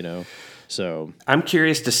times, So I'm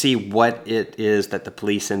curious to see what it is that the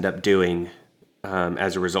police end up doing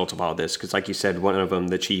as a result of all this. Because like you said, one of them,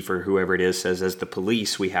 the chief or whoever it is, says, as the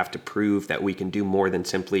police, we have to prove that we can do more than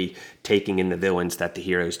simply taking in the villains that the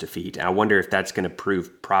heroes defeat. I wonder if that's going to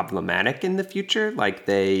prove problematic in the future. Like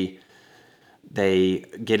they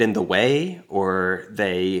get in the way, or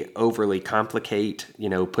they overly complicate,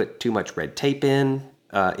 put too much red tape in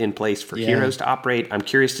place for heroes to operate. I'm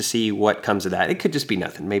curious to see what comes of that. It could just be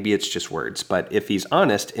nothing. Maybe it's just words. But if he's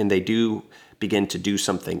honest and they do begin to do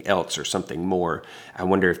something else or something more, I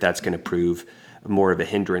wonder if that's going to prove more of a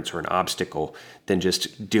hindrance or an obstacle than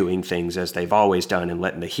just doing things as they've always done and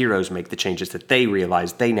letting the heroes make the changes that they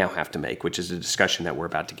realize they now have to make, which is a discussion that we're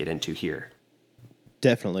about to get into here.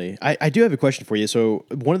 Definitely. I do have a question for you. So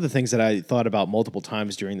one of the things that I thought about multiple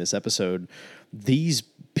times during this episode, these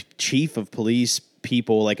chief of police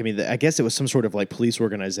people, I guess it was some sort of like police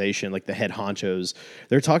organization, like the head honchos.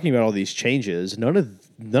 They're talking about all these changes. None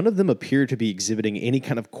of them appear to be exhibiting any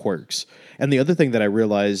kind of quirks. And the other thing that I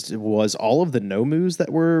realized was all of the Nomus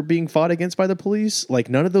that were being fought against by the police, like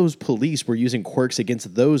none of those police were using quirks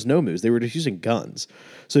against those Nomus. They were just using guns.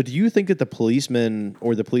 So do you think that the policemen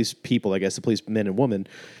or the police people, I guess the police men and women,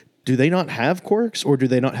 do they not have quirks, or do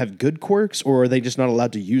they not have good quirks, or are they just not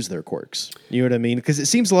allowed to use their quirks? You know what I mean? Because it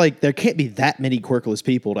seems like there can't be that many quirkless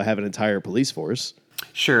people to have an entire police force.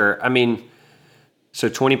 Sure. I mean, so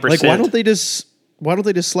 20%. Like, why don't they just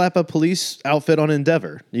slap a police outfit on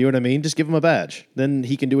Endeavor? You know what I mean? Just give him a badge. Then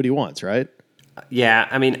he can do what he wants, right? Yeah.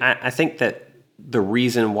 I mean, I think that the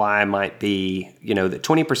reason why might be, that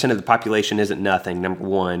 20% of the population isn't nothing, number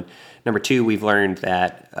one. Number two, we've learned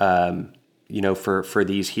that, for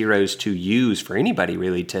these heroes to use, for anybody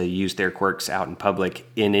really to use their quirks out in public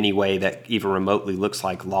in any way that even remotely looks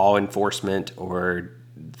like law enforcement or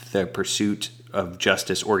the pursuit of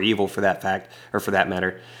justice or evil for that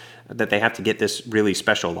matter, that they have to get this really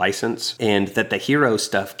special license, and that the hero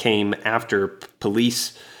stuff came after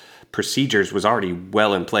police procedures was already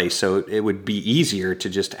well in place. So it would be easier to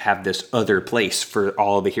just have this other place for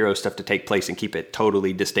all the hero stuff to take place and keep it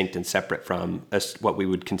totally distinct and separate from what we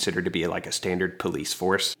would consider to be like a standard police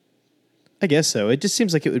force. I guess so. It just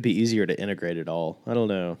seems like it would be easier to integrate it all. I don't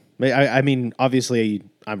know. I mean, obviously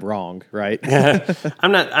I'm wrong, right?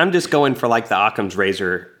 I'm just going for like the Occam's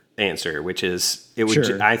razor answer, which is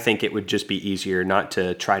I think it would just be easier not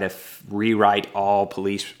to try to rewrite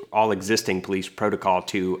all existing police protocol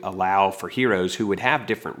to allow for heroes who would have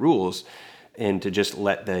different rules, and to just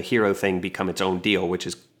let the hero thing become its own deal, which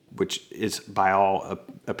is by all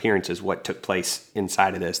appearances what took place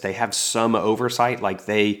inside of this. They have some oversight, like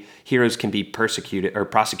heroes can be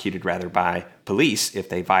prosecuted rather by police if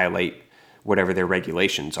they violate whatever their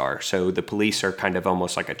regulations are. So the police are kind of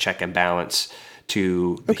almost like a check and balance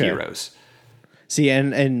to the heroes. See,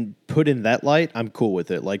 and put in that light, I'm cool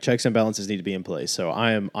with it. Like, checks and balances need to be in place, so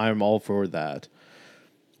I'm all for that.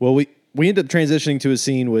 Well, we end up transitioning to a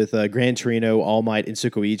scene with Gran Torino, All Might, and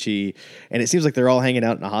Tsukuichi, and it seems like they're all hanging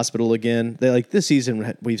out in a hospital again. This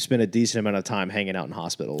season we've spent a decent amount of time hanging out in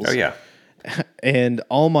hospitals. Oh yeah, and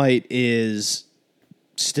All Might is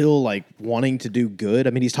still like wanting to do good.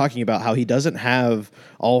 I mean, he's talking about how he doesn't have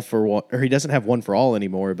one for all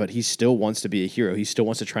anymore, but he still wants to be a hero. He still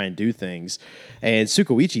wants to try and do things. And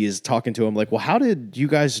Tsukuichi is talking to him like, well, how did you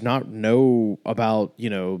guys not know about,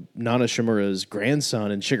 Nana Shimura's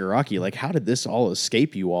grandson and Shigaraki? Like, how did this all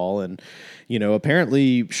escape you all? And,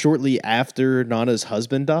 apparently shortly after Nana's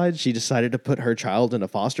husband died, she decided to put her child into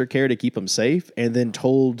foster care to keep him safe, and then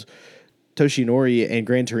told Toshinori and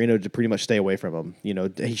Gran Torino to pretty much stay away from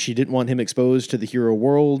him. She didn't want him exposed to the hero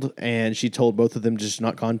world, and she told both of them to just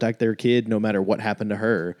not contact their kid no matter what happened to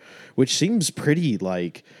her, which seems pretty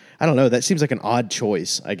I don't know, that seems like an odd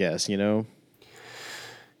choice, I guess,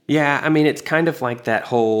 Yeah, I mean, it's kind of like that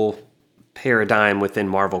whole paradigm within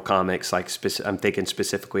Marvel Comics, like I'm thinking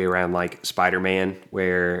specifically around like Spider-Man,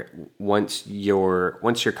 where once you're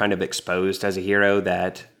kind of exposed as a hero,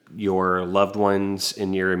 that your loved ones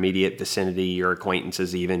in your immediate vicinity, your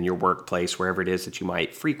acquaintances, even your workplace, wherever it is that you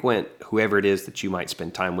might frequent, whoever it is that you might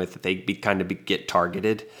spend time with, that they get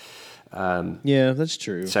targeted. Yeah, that's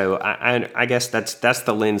true. So I guess that's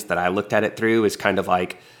the lens that I looked at it through, is kind of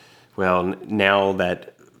like, well, now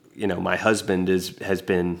that my husband has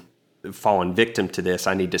been fallen victim to this,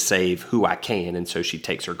 I need to save who I can, and so she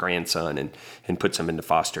takes her grandson and puts him into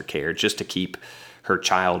foster care just to keep her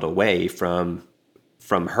child away from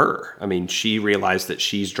her. I mean, she realized that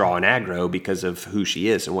she's drawing aggro because of who she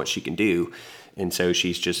is and what she can do. And so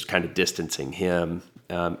she's just kind of distancing him.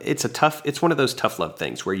 It's one of those tough love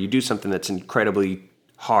things where you do something that's incredibly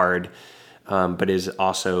hard, but is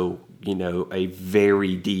also, a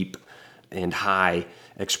very deep and high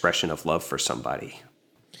expression of love for somebody.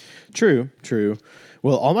 True.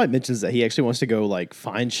 Well, All Might mentions that he actually wants to go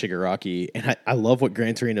find Shigaraki, and I love what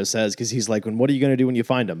Gran Torino says, because he's like, what are you going to do when you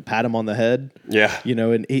find him? Pat him on the head? Yeah.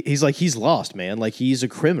 And he's like, he's lost, man. Like, he's a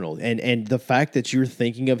criminal, and the fact that you're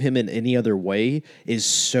thinking of him in any other way is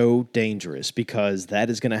so dangerous, because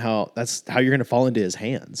that's how you're going to fall into his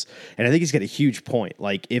hands. And I think he's got a huge point.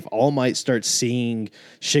 Like, if All Might starts seeing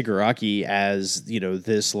Shigaraki as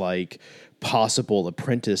this possible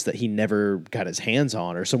apprentice that he never got his hands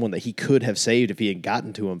on, or someone that he could have saved if he had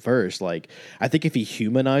gotten to him first. I think if he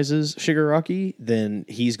humanizes Shigaraki, then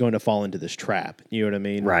he's going to fall into this trap. You know what I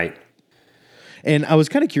mean? Right. And I was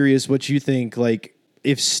kind of curious what you think,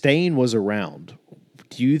 if Stain was around,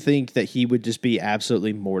 do you think that he would just be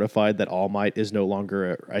absolutely mortified that All Might is no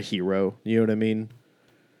longer a hero? You know what I mean?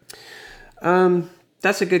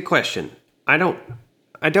 That's a good question. I don't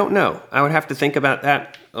know. I would have to think about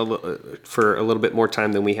that for a little bit more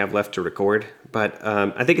time than we have left to record. But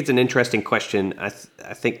I think it's an interesting question. I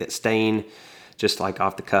think that Stain, just like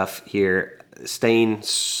off the cuff here, Stain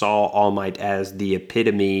saw All Might as the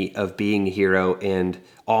epitome of being a hero, and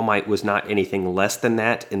All Might was not anything less than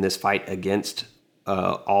that in this fight against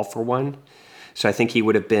All for One. So I think he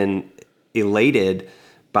would have been elated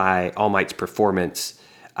by All Might's performance.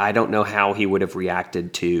 I don't know how he would have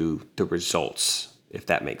reacted to the results, if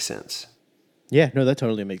that makes sense. Yeah, no, that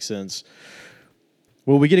totally makes sense.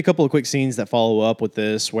 Well, we get a couple of quick scenes that follow up with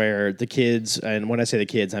this where the kids, and when I say the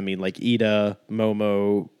kids, I mean like Ida,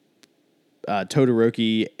 Momo,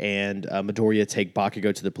 Todoroki, and Midoriya take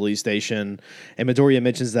Bakugo to the police station. And Midoriya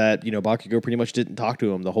mentions that, Bakugo pretty much didn't talk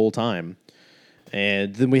to him the whole time.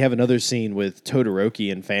 And then we have another scene with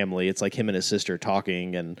Todoroki and family. It's like him and his sister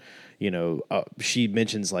talking, and she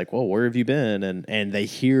mentions like, "Well, where have you been?" And they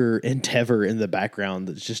hear Endeavor in the background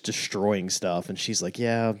that's just destroying stuff, and she's like,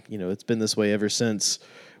 "Yeah, it's been this way ever since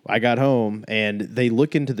I got home." And they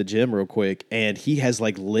look into the gym real quick, and he has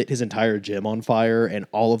like lit his entire gym on fire, and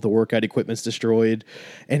all of the workout equipment's destroyed,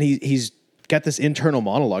 and he's got this internal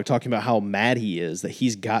monologue talking about how mad he is that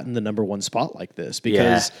he's gotten the number one spot like this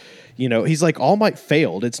because, he's like, All Might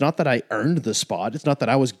failed. It's not that I earned the spot. It's not that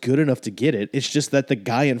I was good enough to get it. It's just that the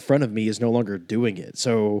guy in front of me is no longer doing it.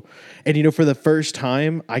 So, and for the first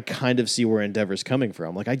time, I kind of see where Endeavor's coming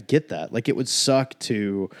from. Like, I get that. Like, it would suck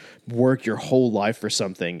to work your whole life for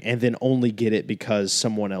something and then only get it because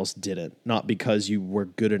someone else didn't, not because you were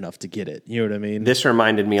good enough to get it. You know what I mean? This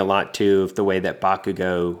reminded me a lot, too, of the way that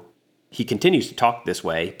Bakugo, he continues to talk this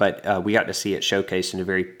way, but we got to see it showcased in a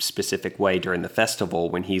very specific way during the festival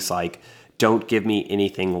when he's like, don't give me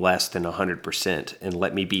anything less than 100% and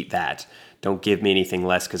let me beat that. Don't give me anything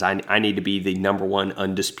less because I need to be the number one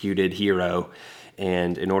undisputed hero.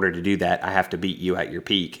 And in order to do that, I have to beat you at your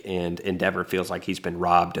peak. And Endeavor feels like he's been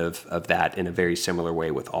robbed of that in a very similar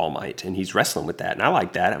way with All Might. And he's wrestling with that. And I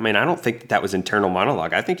like that. I mean, I don't think that was internal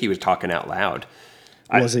monologue. I think he was talking out loud.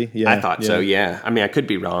 Was he? Yeah. I thought so, yeah. I mean, I could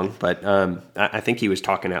be wrong, but I think he was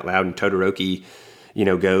talking out loud, and Todoroki,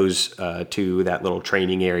 goes to that little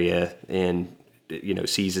training area and,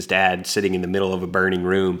 sees his dad sitting in the middle of a burning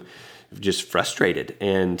room, just frustrated.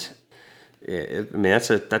 And, that's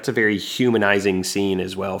a very humanizing scene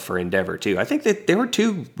as well for Endeavor, too. I think that there were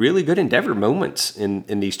two really good Endeavor moments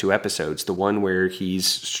in these two episodes. The one where he's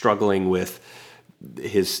struggling with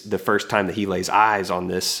the first time that he lays eyes on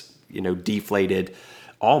this, deflated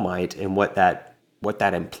All Might and what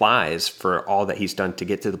that implies for all that he's done to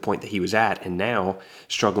get to the point that he was at, and now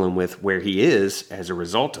struggling with where he is as a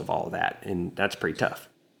result of all of that, and that's pretty tough.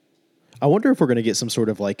 I wonder if we're going to get some sort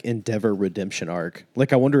of like Endeavor redemption arc.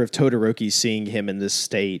 Like, I wonder if Todoroki seeing him in this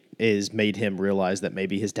state is made him realize that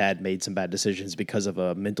maybe his dad made some bad decisions because of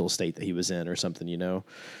a mental state that he was in or something,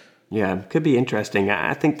 Yeah, could be interesting.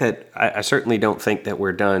 I think that I certainly don't think that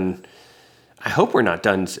we're done. I hope we're not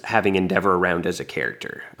done having Endeavor around as a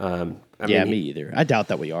character. Me either. I doubt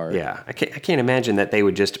that we are. Yeah, I can't imagine that they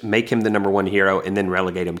would just make him the number one hero and then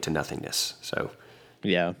relegate him to nothingness. So,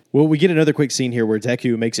 yeah. Well, we get another quick scene here where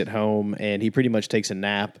Deku makes it home and he pretty much takes a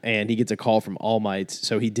nap, and he gets a call from All Might.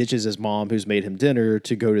 So he ditches his mom, who's made him dinner,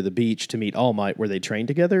 to go to the beach to meet All Might, where they train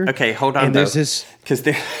together. Okay, hold on. And there's this because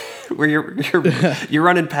where you're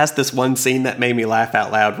running past this one scene that made me laugh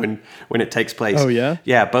out loud when it takes place. Oh yeah,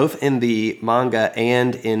 yeah. Both in the manga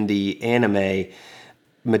and in the anime,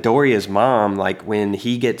 Midoriya's mom, like when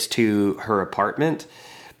he gets to her apartment,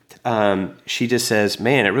 she just says,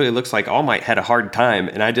 "Man, it really looks like All Might had a hard time."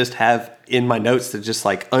 And I just have in my notes that just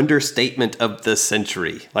like understatement of the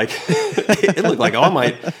century. Like it looked like All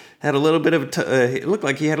Might had a little bit of it looked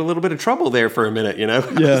like he had a little bit of trouble there for a minute, Yeah.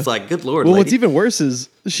 It's like, good Lord. Well, lady. What's even worse is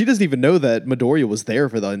she doesn't even know that Midoriya was there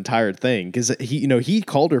for the entire thing, because he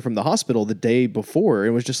called her from the hospital the day before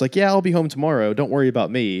and was just like, "Yeah, I'll be home tomorrow. Don't worry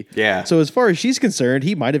about me." Yeah. So as far as she's concerned,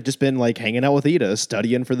 he might have just been like hanging out with Ida,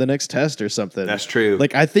 studying for the next test or something. That's true.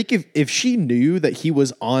 Like, I think if she knew that he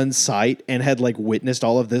was on site and had like witnessed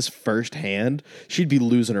all of this firsthand, she'd be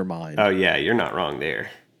losing her mind. Oh yeah, you're not wrong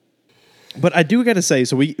there. But I do got to say,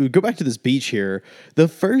 so we go back to this beach here. The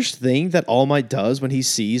first thing that All Might does when he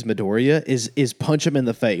sees Midoriya is punch him in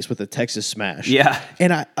the face with a Texas Smash. Yeah.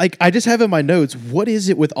 And I just have in my notes, what is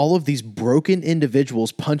it with all of these broken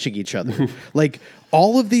individuals punching each other? Like,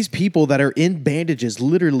 all of these people that are in bandages,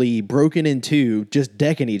 literally broken in two, just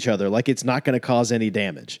decking each other like it's not going to cause any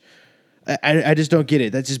damage. I just don't get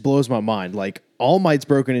it. That just blows my mind. Like, All Might's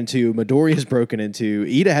broken into, Midoriya's broken into.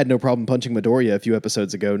 Ida had no problem punching Midoriya a few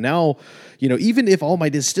episodes ago. Now, even if All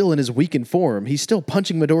Might is still in his weakened form, he's still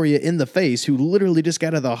punching Midoriya in the face, who literally just got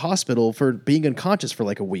out of the hospital for being unconscious for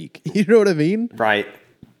like a week. You know what I mean? Right.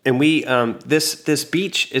 And we this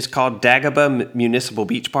beach is called Dagobah Municipal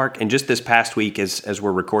Beach Park. And just this past week, as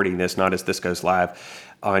we're recording this, not as this goes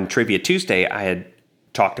live, on Trivia Tuesday, I had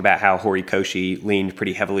talked about how Horikoshi leaned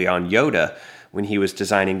pretty heavily on Yoda when he was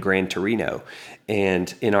designing Gran Torino.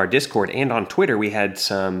 And in our Discord and on Twitter, we had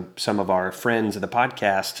some of our friends of the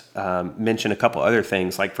podcast mention a couple other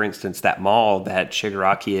things. Like, for instance, that mall that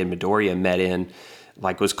Shigaraki and Midoriya met in,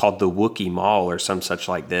 like, was called the Wookiee Mall or some such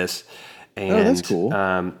like this. And that's cool.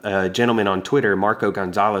 A gentleman on Twitter, Marco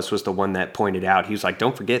Gonzalez, was the one that pointed out, he was like,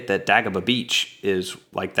 don't forget that Dagobah Beach is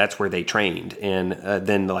like, that's where they trained. And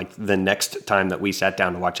then like the next time that we sat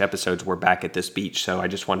down to watch episodes, we're back at this beach. So I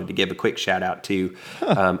just wanted to give a quick shout out to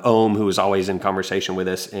Ohm, who was always in conversation with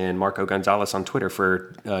us, and Marco Gonzalez on Twitter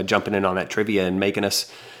for jumping in on that trivia and making us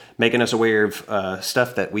aware of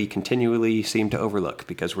stuff that we continually seem to overlook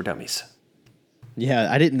because we're dummies.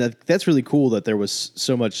 Yeah, I didn't. That's really cool that there was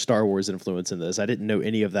so much Star Wars influence in this. I didn't know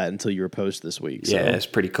any of that until your post this week. So. Yeah, it's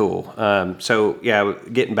pretty cool. So yeah,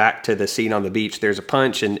 getting back to the scene on the beach, there's a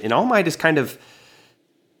punch, and All Might is kind of,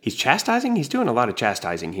 he's chastising. He's doing a lot of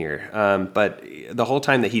chastising here. But the whole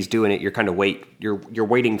time that he's doing it, you're kind of you're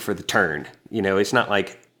waiting for the turn. You know, it's not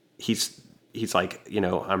like he's like, you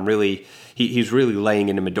know, he's really laying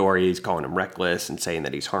into Midoriya. He's calling him reckless and saying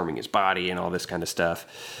that he's harming his body and all this kind of stuff.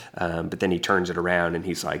 But then he turns it around and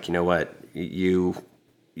he's like, you know what, you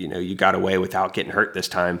got away without getting hurt this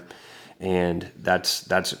time. And that's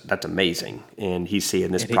amazing. And he's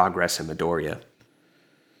seeing this progress in Midoriya.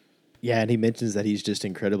 Yeah, and he mentions that he's just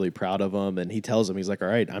incredibly proud of him, and he tells him, he's like, all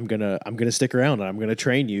right, I'm gonna stick around and I'm gonna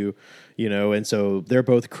train you, you know. And so they're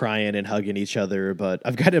both crying and hugging each other. But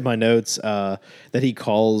I've got in my notes that he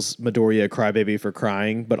calls Midoriya a crybaby for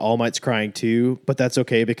crying, but All Might's crying too. But that's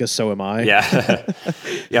okay because so am I. Yeah,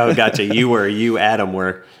 yeah, I gotcha. You Adam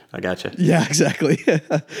were. I gotcha. Yeah, exactly.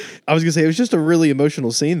 I was gonna say it was just a really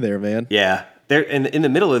emotional scene there, man. Yeah, there in the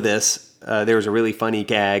middle of this, there was a really funny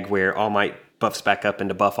gag where All Might buffs back up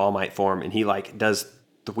into buff All Might form, and he like does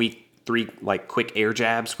three like quick air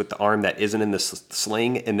jabs with the arm that isn't in the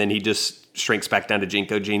sling, and then he just shrinks back down to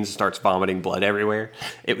Jinko jeans and starts vomiting blood everywhere.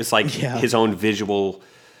 It was like his own visual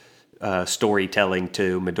storytelling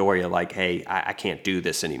to Midoriya, like, hey, I can't do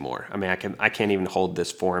this anymore. I mean, I can't even hold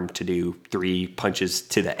this form to do 3 punches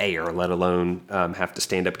to the air, let alone have to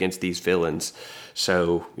stand up against these villains.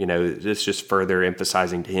 So, you know, it's just further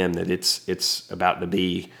emphasizing to him that it's about to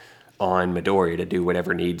be on Midoriya to do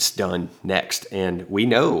whatever needs done next. And we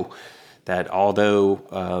know that although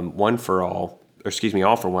All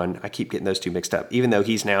for One, I keep getting those two mixed up, even though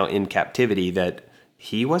he's now in captivity, that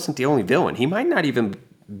he wasn't the only villain. He might not even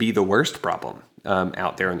be the worst problem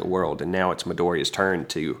out there in the world. And now it's Midoriya's turn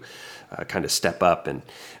to kind of step up. And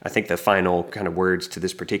I think the final kind of words to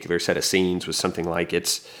this particular set of scenes was something like,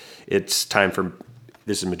 it's time for,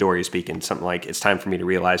 this is Midoriya speaking, something like, it's time for me to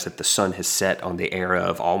realize that the sun has set on the era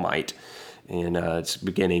of All Might, and it's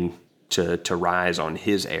beginning to rise on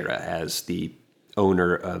his era as the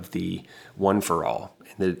owner of the One for All,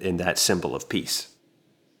 and that symbol of peace.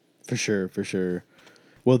 For sure.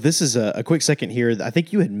 Well, this is a quick second here. I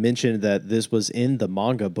think you had mentioned that this was in the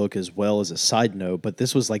manga book as well as a side note, but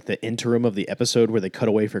this was like the interim of the episode where they cut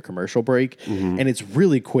away for commercial break, and it's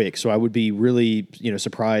really quick. So I would be really,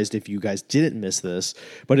 surprised if you guys didn't miss this.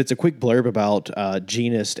 But it's a quick blurb about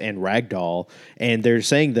Genis and Ragdoll, and they're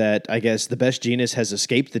saying that I guess the best Genis has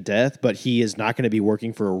escaped the death, but he is not going to be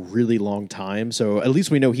working for a really long time. So at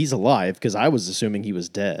least we know he's alive, because I was assuming he was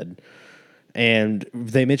dead. And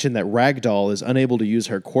they mentioned that Ragdoll is unable to use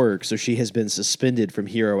her quirk, so she has been suspended from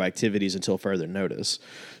hero activities until further notice.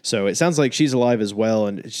 So it sounds like she's alive as well,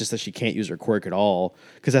 and it's just that she can't use her quirk at all.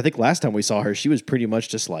 Because I think last time we saw her, she was pretty much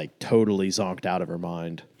just like totally zonked out of her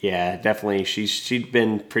mind. Yeah, definitely. She'd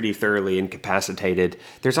been pretty thoroughly incapacitated.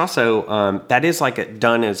 There's also that is like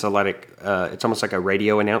done as a lot of it's almost like a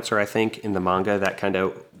radio announcer, I think, in the manga that kind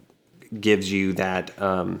of gives you that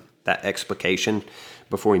that explication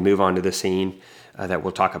before we move on to the scene that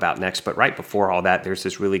we'll talk about next. But right before all that, there's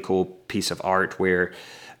this really cool piece of art where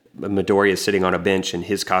Midoriya is sitting on a bench in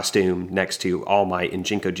his costume next to All Might in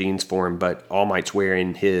Jinko jeans form, but All Might's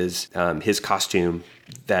wearing his costume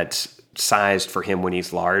that's sized for him when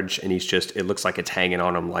he's large, and it looks like it's hanging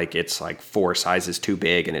on him like it's like 4 sizes too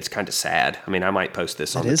big, and it's kind of sad. I mean, I might post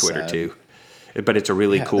this on the Twitter too, but it's a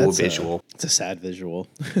really cool visual. It's a sad visual.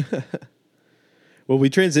 Well, we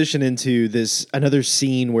transition into another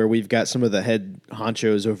scene where we've got some of the head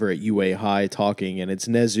honchos over at UA High talking, and it's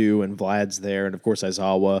Nezu and Vlad's there, and of course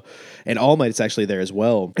Aizawa, and All Might's actually there as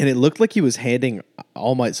well. And it looked like he was handing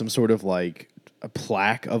All Might some sort of like a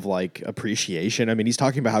plaque of like appreciation. I mean, he's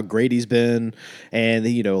talking about how great he's been, and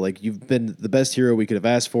like, you've been the best hero we could have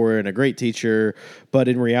asked for and a great teacher, but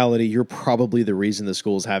in reality, you're probably the reason the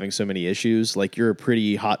school's having so many issues. Like, you're a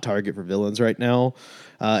pretty hot target for villains right now.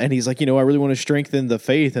 And he's like, I really want to strengthen the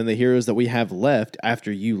faith and the heroes that we have left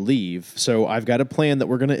after you leave. So I've got a plan that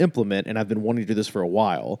we're going to implement, and I've been wanting to do this for a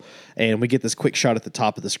while. And we get this quick shot at the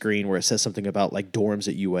top of the screen where it says something about like dorms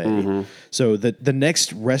at UA. So the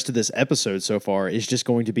next rest of this episode so far is just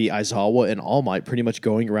going to be Aizawa and All Might pretty much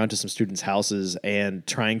going around to some students' houses and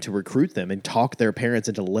trying to recruit them and talk their parents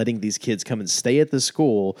into letting these kids come and stay at the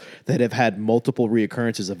school that have had multiple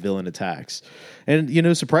reoccurrences of villain attacks. And,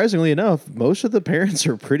 surprisingly enough, most of the parents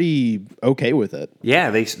are pretty okay with it. Yeah,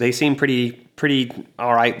 they seem pretty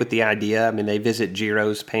all right with the idea. I mean, they visit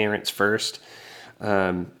Jiro's parents first,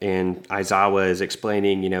 and Aizawa is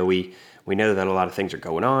explaining, we know that a lot of things are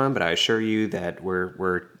going on, but I assure you that we're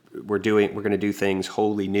going to do things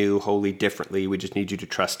wholly new, wholly differently. We just need you to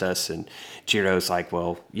trust us. And Jiro's like,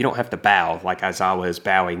 well, you don't have to bow, like Aizawa is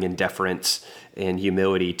bowing in deference and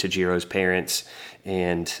humility to Jiro's parents.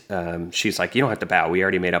 And she's like, you don't have to bow. We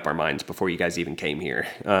already made up our minds before you guys even came here.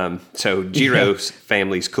 So Jiro's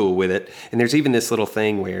family's cool with it. And there's even this little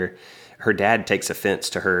thing where her dad takes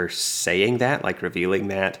offense to her saying that, like revealing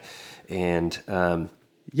that. And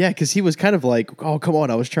yeah, because he was kind of like, oh, come on,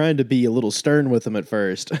 I was trying to be a little stern with him at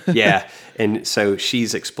first. Yeah, and so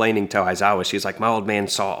she's explaining to Aizawa, she's like, my old man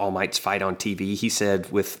saw All Might's fight on TV. He said,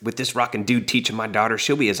 with this rockin' dude teaching my daughter,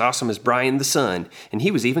 she'll be as awesome as Brian the Sun. And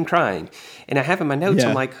he was even crying. And I have in my notes,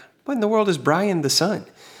 I'm like, what in the world is Brian the Sun?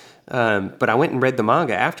 But I went and read the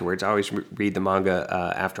manga afterwards. I always read the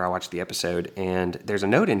manga after I watch the episode. And there's a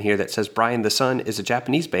note in here that says Brian the Sun is a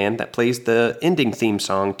Japanese band that plays the ending theme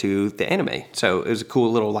song to the anime. So it was a cool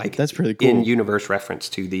little that's pretty cool. in-universe reference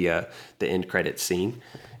to the end credits scene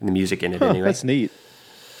and the music in it anyway. That's neat.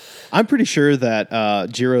 I'm pretty sure that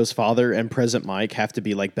Jiro's father and Present Mike have to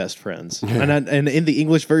be like best friends. And in the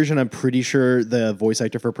English version, I'm pretty sure the voice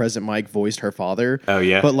actor for Present Mike voiced her father. Oh,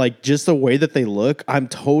 yeah. But like just the way that they look, I'm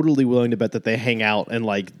totally willing to bet that they hang out and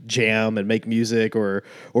like jam and make music or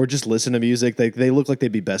just listen to music. They look like they'd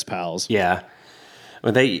be best pals. Yeah.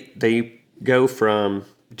 Well, they go from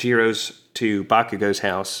Jiro's to Bakugo's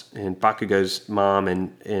house, and Bakugo's mom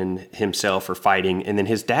and himself are fighting, and then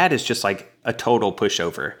his dad is just like a total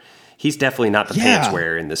pushover. He's definitely not the pants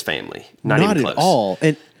wearer in this family. Not even close. Not at all.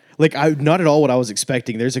 And like, not at all what I was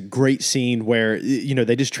expecting. There's a great scene where,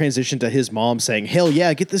 they just transition to his mom saying, hell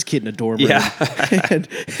yeah, get this kid in a dorm room. Yeah. and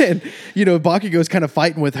Bakugo's kind of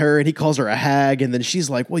fighting with her and he calls her a hag. And then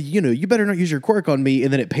she's like, well, you better not use your quirk on me.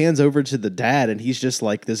 And then it pans over to the dad and he's just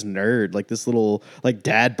like this nerd, like this little like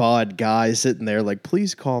dad bod guy sitting there like,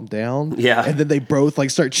 please calm down. Yeah. And then they both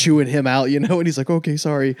like start chewing him out, and he's like, okay,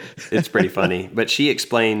 sorry. It's pretty funny. But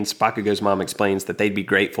Bakugo's mom explains that they'd be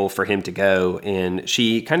grateful for him to go. And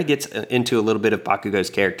she kind of gets into a little bit of Bakugo's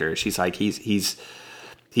character. She's like, he's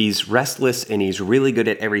restless and he's really good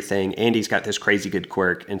at everything, and he's got this crazy good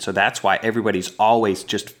quirk, and so that's why everybody's always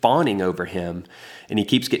just fawning over him, and he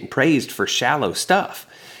keeps getting praised for shallow stuff.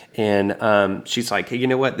 And she's like, hey, you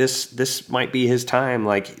know what, this might be his time.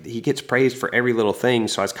 Like, he gets praised for every little thing,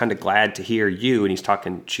 so I was kind of glad to hear you. And she's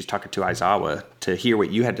talking to Aizawa to hear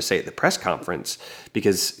what you had to say at the press conference,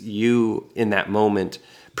 because you in that moment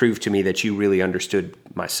proved to me that you really understood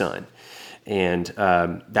my son. And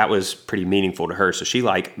that was pretty meaningful to her. So she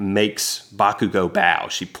like makes Bakugo bow.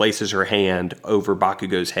 She places her hand over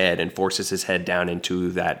Bakugo's head and forces his head down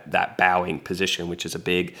into that bowing position, which is a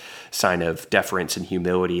big sign of deference and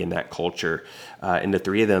humility in that culture. And the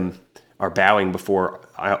three of them are bowing before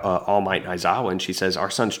All Might and Aizawa. And she says, our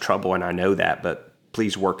son's trouble, and I know that, but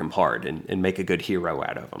please work him hard and make a good hero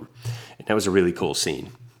out of him. And that was a really cool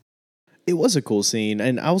scene. It was a cool scene,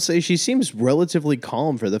 and I'll say she seems relatively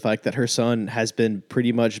calm for the fact that her son has been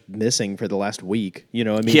pretty much missing for the last week.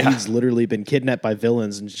 He's literally been kidnapped by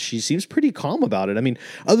villains, and she seems pretty calm about it. I mean,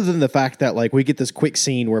 other than the fact that like we get this quick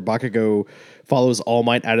scene where Bakugo follows All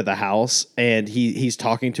Might out of the house, and he's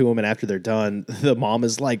talking to him, and after they're done, the mom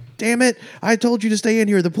is like, damn it, I told you to stay in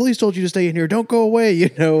here. The police told you to stay in here. Don't go away,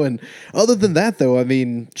 And other than that, though, I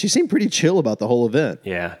mean, she seemed pretty chill about the whole event.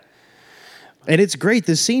 Yeah. And it's great,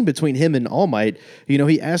 this scene between him and All Might.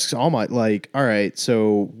 He asks All Might, like, all right,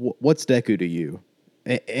 so what's Deku to you?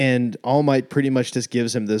 And All Might pretty much just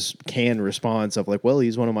gives him this canned response of like, well,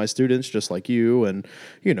 he's one of my students just like you. And,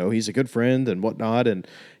 he's a good friend and whatnot. And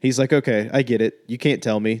he's like, okay, I get it. You can't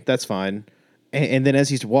tell me. That's fine. And then as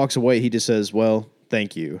he walks away, he just says, well,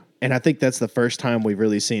 thank you. And I think that's the first time we've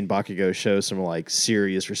really seen Bakugo show some like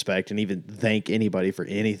serious respect and even thank anybody for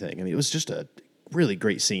anything. I mean, it was just a really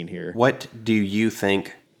great scene here. What do you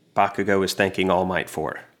think Bakugo is thanking All Might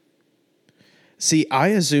for? See, I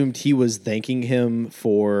assumed he was thanking him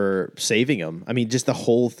for saving him. I mean, just the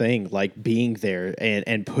whole thing, like being there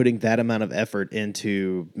and putting that amount of effort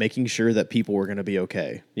into making sure that people were going to be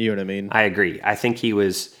okay. You know what I mean? I agree. I think he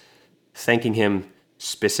was thanking him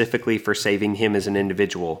specifically for saving him as an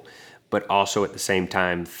individual, but also at the same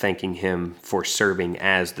time thanking him for serving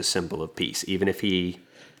as the symbol of peace, even if he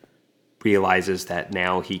realizes that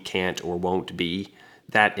now he can't or won't be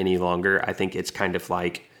that any longer. I think it's kind of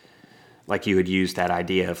like you would use that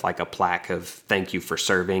idea of like a plaque of thank you for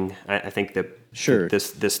serving. I think that Sure.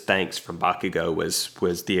 this thanks from Bakugo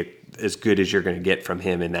was the as good as you're going to get from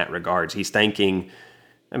him in that regards. He's thanking.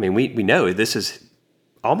 I mean, we know this is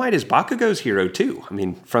All Might is Bakugo's hero too. I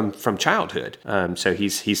mean, from childhood. So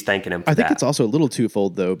he's thanking him for I think that. it's also a little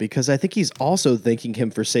twofold though, because I think he's also thanking him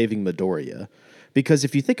for saving Midoriya. Because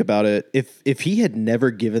if you think about it, if he had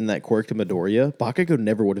never given that quirk to Midoriya, Bakugo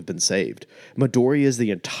never would have been saved. Midoriya is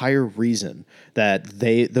the entire reason that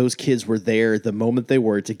those kids were there the moment they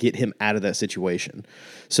were to get him out of that situation.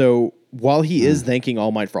 So while he is thanking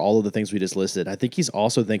All Might for all of the things we just listed, I think he's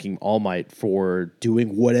also thanking All Might for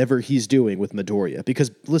doing whatever he's doing with Midoriya.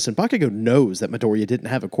 Because listen, Bakugo knows that Midoriya didn't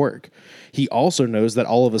have a quirk. He also knows that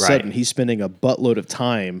all of a sudden he's spending a buttload of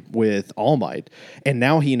time with All Might, and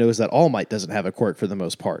now he knows that All Might doesn't have a quirk for the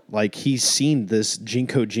most part. Like he's seen this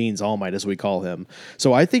Jinko Jeans All Might, as we call him.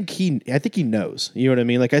 So I think he knows. You know what I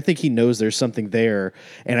mean? Like I think he knows there's something there,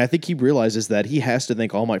 and I think he realizes that he has to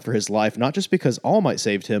thank All Might for his life, not just because All Might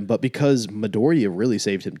saved him, but because Midoriya really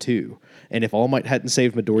saved him too. And if All Might hadn't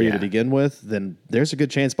saved Midoriya to begin with, then there's a good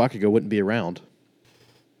chance Bakugo wouldn't be around.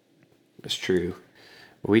 That's true.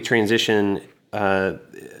 We transition.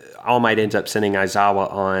 All Might ends up sending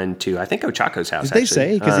Aizawa on to, I think, Ochako's house. Did they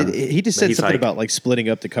say? Because he just said he's something like, about like splitting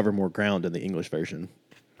up to cover more ground in the English version.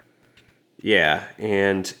 Yeah,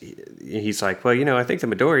 and he's like, well, I think the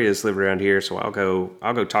Midoriyas live around here, so I'll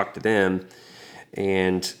go talk to them.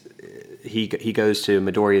 And he goes to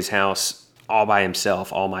Midoriya's house all by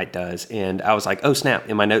himself. All Might does, and I was like, oh snap!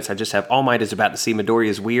 In my notes, I just have All Might is about to see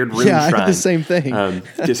Midoriya's weird room shrine. I had the same thing.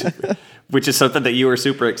 Which is something that you were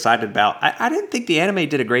super excited about. I didn't think the anime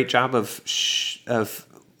did a great job of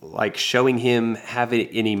like showing him having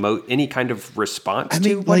any kind of response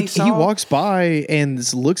to what he saw. He walks by and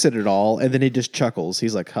just looks at it all, and then he just chuckles.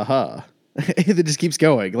 He's like, haha. And then just keeps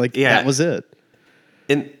going. Like, that was it.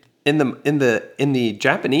 In the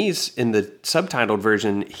Japanese, in the subtitled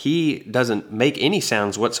version, he doesn't make any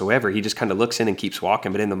sounds whatsoever. He just kind of looks in and keeps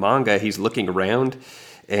walking. But in the manga, he's looking around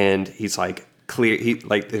and he's like clear.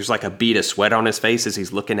 There's like a bead of sweat on his face as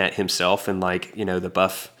he's looking at himself and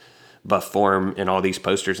the buff form and all these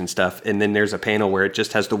posters and stuff. And then there's a panel where it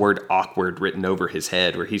just has the word awkward written over his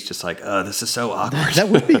head, where he's just like, oh, this is so awkward. That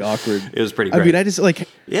would be awkward. It was pretty great. I mean, I just like,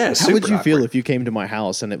 how would you feel awkward. if you came to my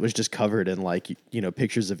house and it was just covered in like,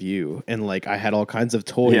 pictures of you and like I had all kinds of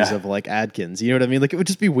toys of like Adkins, you know what I mean? Like it would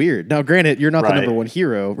just be weird. Now, granted, you're not the number one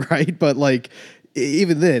hero, right? But like,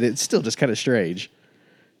 even then, it's still just kind of strange.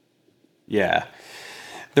 Yeah.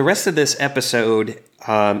 The rest of this episode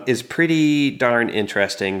is pretty darn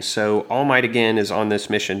interesting. So All Might again is on this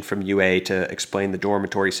mission from UA to explain the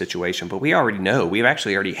dormitory situation, but we already know. We've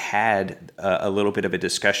actually already had a little bit of a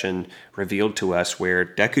discussion revealed to us where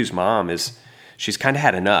Deku's mom she's kind of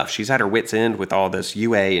had enough. She's at her wit's end with all this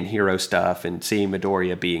UA and hero stuff and seeing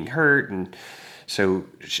Midoriya being hurt. And so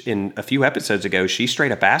in a few episodes ago, she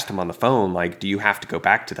straight up asked him on the phone, like, do you have to go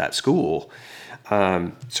back to that school?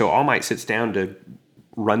 So All Might sits down to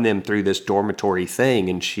run them through this dormitory thing,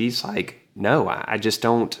 and she's like, no, I just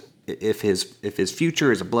don't. If his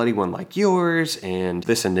future is a bloody one like yours, and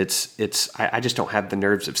listen, I just don't have the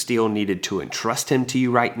nerves of steel needed to entrust him to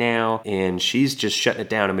you right now. And she's just shutting it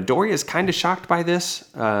down. And Midoriya is kind of shocked by this,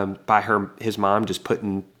 by his mom just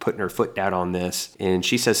putting her foot down on this. And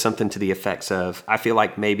she says something to the effects of, I feel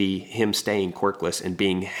like maybe him staying quirkless and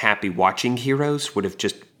being happy watching heroes would have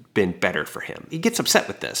just been better for him. He gets upset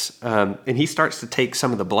with this, and he starts to take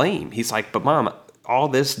some of the blame. He's like, but Mom, all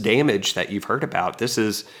this damage that you've heard about, this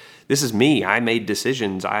is me. I made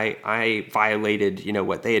decisions. I violated,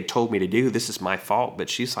 what they had told me to do. This is my fault. But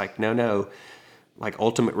she's like, no, like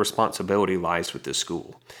ultimate responsibility lies with this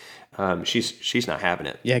school. She's not having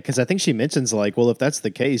it. Yeah, because I think she mentions like, well, if that's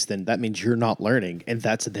the case, then that means you're not learning, and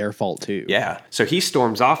that's their fault too. Yeah. So he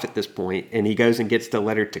storms off at this point, and he goes and gets the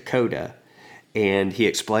letter to Koda. And he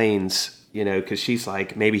explains, because she's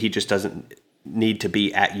like, maybe he just doesn't need to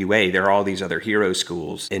be at UA. There are all these other hero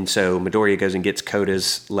schools. And so Midoriya goes and gets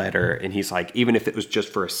Koda's letter. And he's like, even if it was just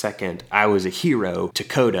for a second, I was a hero to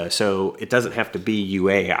Koda. So it doesn't have to be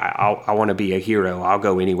UA. I want to be a hero. I'll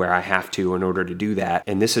go anywhere I have to in order to do that.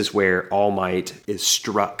 And this is where All Might is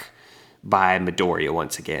struck by Midoriya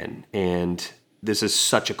once again. And this is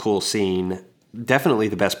such a cool scene. Definitely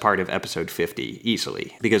the best part of episode 50,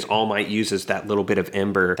 easily, because All Might uses that little bit of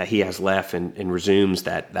ember that he has left and resumes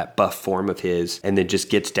that buff form of his, and then just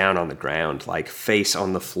gets down on the ground, like face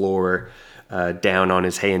on the floor, down on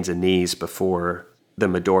his hands and knees before the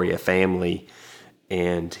Midoriya family.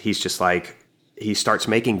 And he's just like, he starts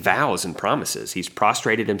making vows and promises. He's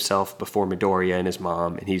prostrated himself before Midoriya and his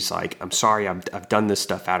mom, and he's like, I'm sorry, I've done this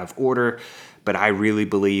stuff out of order, but I really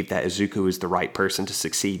believe that Izuku is the right person to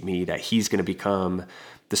succeed me, that he's going to become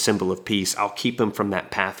the symbol of peace. I'll keep him from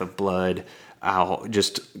that path of blood. I'll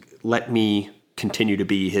just let me continue to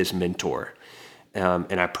be his mentor.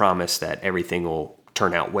 And I promise that everything will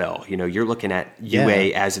turn out well. You know, you're looking at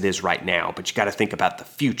UA as it is right now, but you got to think about the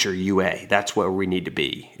future UA. That's where we need to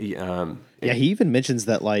be. Yeah, he even mentions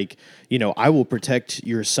that, like, you know, I will protect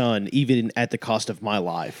your son even at the cost of my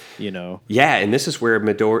life, you know? Yeah, and this is where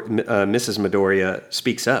Mrs. Midoriya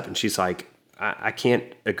speaks up, and she's like, I can't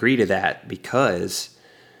agree to that because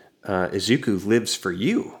Izuku lives for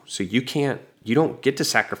you. So you don't get to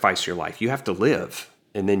sacrifice your life. You have to live,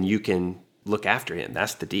 and then you can look after him.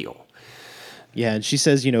 That's the deal. Yeah, and she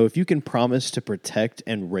says, you know, if you can promise to protect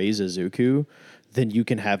and raise Izuku, then you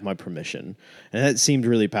can have my permission. And that seemed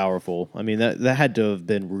really powerful. I mean, that had to have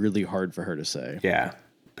been really hard for her to say. Yeah,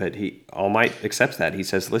 but All Might accepts that. He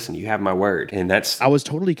says, listen, you have my word. And I was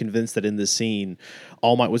totally convinced that in this scene,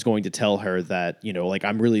 All Might was going to tell her that, you know, like,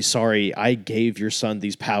 I'm really sorry I gave your son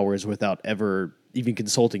these powers without ever even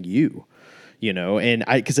consulting you, you know? And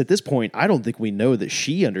because at this point, I don't think we know that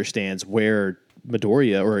she understands where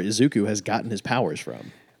Midoriya or Izuku has gotten his powers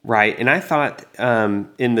from. Right, and I thought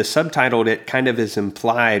in the subtitled, it kind of is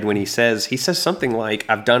implied when he says something like,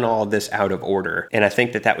 I've done all of this out of order. And I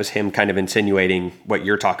think that was him kind of insinuating what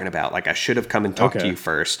you're talking about. Like, I should have come and talked to you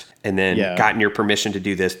first and then gotten your permission to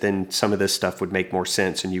do this. Then some of this stuff would make more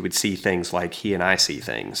sense and you would see things like he and I see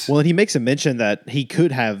things. Well, and he makes a mention that he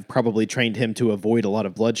could have probably trained him to avoid a lot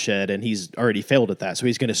of bloodshed, and he's already failed at that. So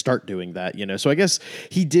he's going to start doing that, you know? So I guess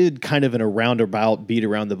he did kind of in a roundabout, beat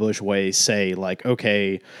around the bush way say, like,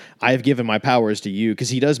 okay, I've given my powers to you, because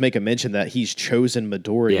he does make a mention that he's chosen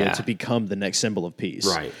Midoriya to become the next symbol of peace.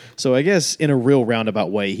 Right. So I guess in a real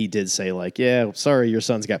roundabout way, he did say, like, yeah, sorry, your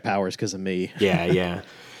son's got powers because of me. Yeah.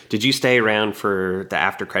 Did you stay around for the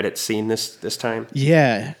after credits scene this time?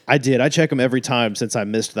 Yeah, I did. I check them every time since I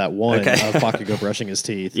missed that one of Bakugo brushing his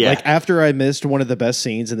teeth. Yeah. Like, after I missed one of the best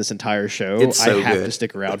scenes in this entire show, I have to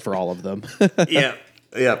stick around for all of them. Yeah,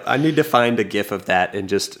 I need to find a GIF of that and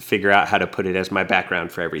just figure out how to put it as my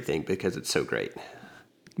background for everything because it's so great.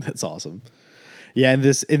 That's awesome. Yeah, and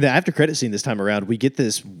in the after credit scene this time around, we get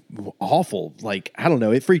this awful, like, I don't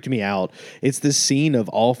know, it freaked me out. It's this scene of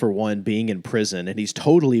All For One being in prison, and he's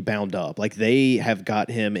totally bound up. Like, they have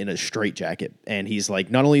got him in a straitjacket, and he's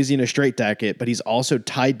like, not only is he in a straitjacket, but he's also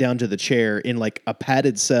tied down to the chair in like a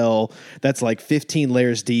padded cell that's like 15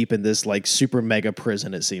 layers deep in this like super mega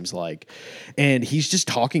prison, it seems like. And he's just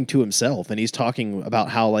talking to himself, and he's talking about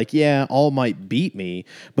how, like, yeah, All Might beat me,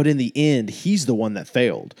 but in the end, he's the one that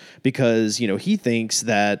failed because, you know, he thinks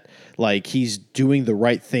that like he's doing the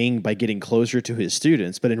right thing by getting closer to his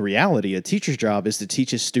students, but in reality, a teacher's job is to teach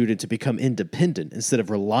his student to become independent instead of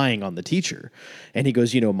relying on the teacher. And he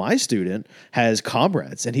goes, you know, my student has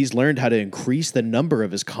comrades, and he's learned how to increase the number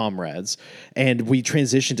of his comrades. And we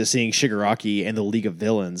transition to seeing Shigaraki and the League of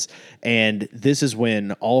Villains, and this is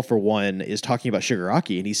when All For One is talking about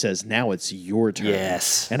Shigaraki, and he says, now it's your turn.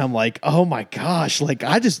 Yes. And I'm like, oh my gosh, like,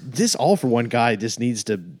 this All For One guy just needs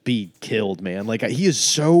to be killed, man. Like, he is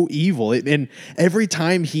so evil. And every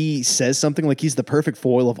time he says something like he's the perfect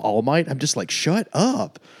foil of All Might, I'm just like, shut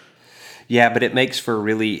up. Yeah, but it makes for a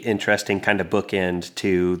really interesting kind of bookend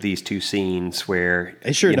to these two scenes where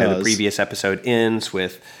it sure does. The previous episode ends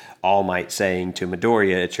with All Might saying to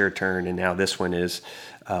Midoriya, it's your turn, and now this one is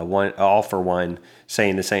All For One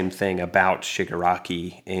saying the same thing about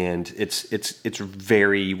Shigaraki, and it's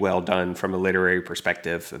very well done from a literary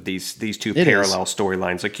perspective of these two parallel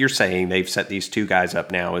storylines. Like you're saying, they've set these two guys up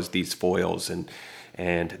now as these foils, and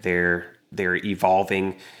they're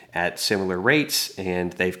evolving at similar rates,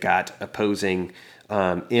 and they've got opposing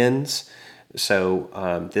ends.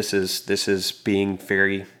 So this is being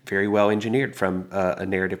very, very well engineered from a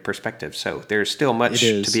narrative perspective. So there's still much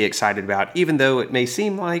to be excited about, even though it may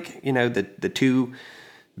seem like, the two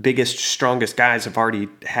biggest, strongest guys have already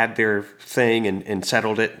had their thing and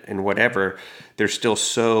settled it and whatever. There's still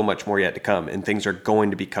so much more yet to come, and things are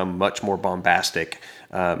going to become much more bombastic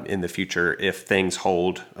in the future if things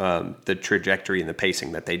hold the trajectory and the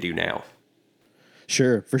pacing that they do now.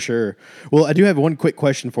 Sure, for sure. Well, I do have one quick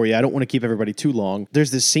question for you. I don't want to keep everybody too long.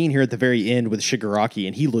 There's this scene here at the very end with Shigaraki,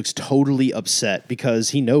 and he looks totally upset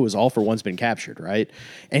because he knows All for One's been captured, right?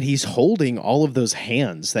 And he's holding all of those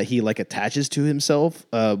hands that he like attaches to himself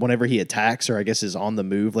whenever he attacks, or I guess is on the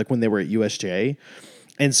move, like when they were at USJ.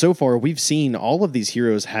 And so far, we've seen all of these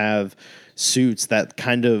heroes have suits that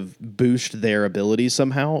kind of boost their abilities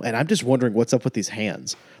somehow. And I'm just wondering what's up with these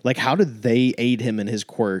hands. Like, how did they aid him in his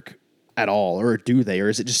quirk at all, or do they, or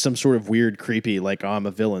is it just some sort of weird, creepy, like, oh, I'm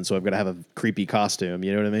a villain, so I've got to have a creepy costume?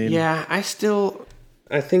 You know what I mean? Yeah, I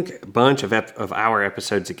think a bunch of our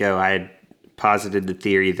episodes ago, I had posited the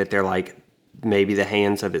theory that they're like maybe the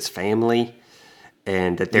hands of his family,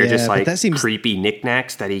 and that they're just like creepy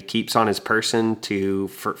knickknacks that he keeps on his person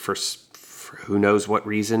for who knows what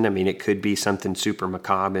reason. I mean, it could be something super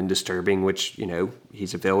macabre and disturbing, which, you know,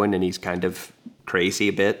 he's a villain and he's kind of crazy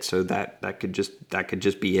a bit, so that could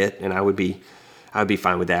just be it, and I would be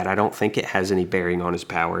fine with that. I don't think it has any bearing on his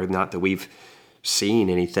power. Not that we've seen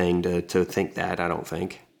anything to think that. I don't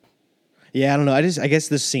think. Yeah, I don't know. I guess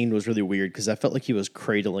this scene was really weird because I felt like he was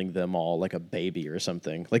cradling them all like a baby or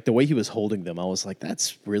something. Like the way he was holding them, I was like,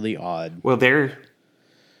 that's really odd. Well,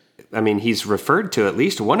 he's referred to at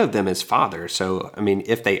least one of them as father. So, I mean,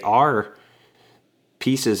 if they are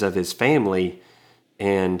pieces of his family,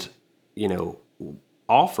 and, you know,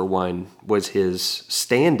 All for One was his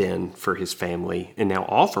stand-in for his family, and now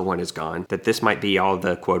All for One is gone, that this might be all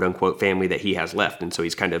the quote-unquote family that he has left. And so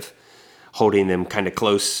he's kind of holding them kind of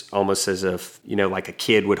close, almost as if, you know, like a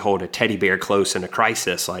kid would hold a teddy bear close in a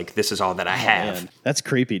crisis, like, this is all that I have. Man, that's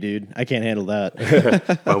creepy, dude. I can't handle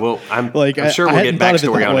that. Well, I'm sure we'll get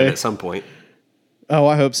backstory on it at some point. Oh,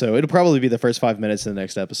 I hope so. It'll probably be the first 5 minutes of the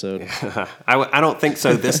next episode. I don't think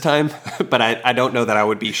so this time, but I don't know that I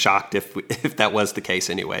would be shocked if that was the case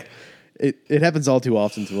anyway. It happens all too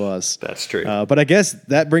often to us. That's true. But I guess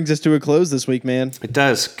that brings us to a close this week, man. It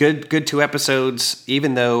does. Good 2 episodes,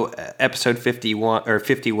 even though episode 51 or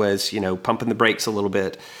 50 was, you know, pumping the brakes a little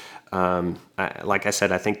bit. Like I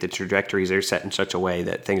said, I think the trajectories are set in such a way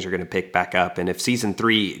that things are going to pick back up. And if season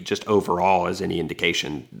 3 just overall is any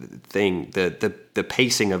indication, the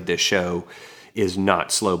pacing of this show is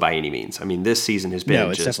not slow by any means. I mean, this season has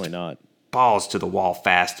been it's definitely not. Balls to the wall,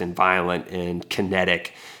 fast and violent and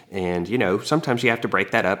kinetic. And, you know, sometimes you have to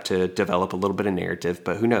break that up to develop a little bit of narrative,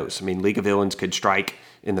 but who knows? I mean, League of Villains could strike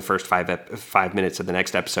in the first 5 minutes of the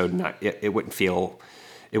next episode, and it wouldn't feel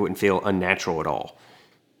unnatural at all.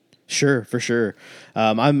 Sure, for sure.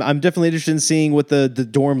 I'm definitely interested in seeing what the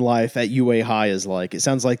dorm life at UA High is like. It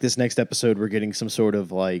sounds like this next episode we're getting some sort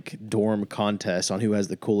of like dorm contest on who has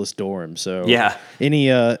the coolest dorm. So yeah,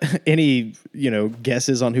 any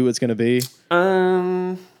guesses on who it's going to be?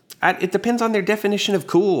 It depends on their definition of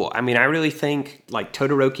cool. I mean, I really think like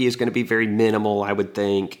Todoroki is going to be very minimal, I would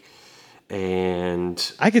think.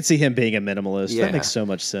 And I could see him being a minimalist. Yeah. That makes so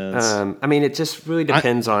much sense. I mean, it just really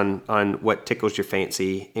depends on what tickles your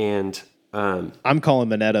fancy. And I'm calling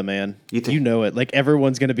Mineta, man. You know it. Like,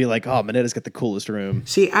 everyone's going to be like, oh, Mineta's got the coolest room.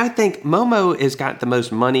 See, I think Momo has got the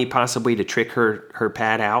most money possibly to trick her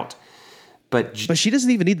pad out. But she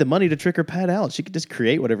doesn't even need the money to trick her pad out. She could just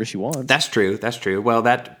create whatever she wants. That's true. Well,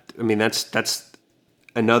 that's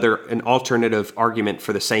an alternative argument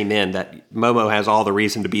for the same end, that Momo has all the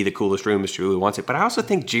reason to be the coolest room if she really wants it. But I also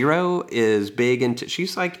think Jiro is big into,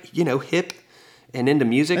 she's like, you know, hip and into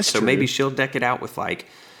music. That's so true. Maybe she'll deck it out with like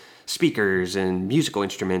speakers and musical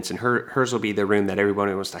instruments, and hers will be the room that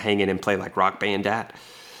everyone wants to hang in and play like Rock Band at.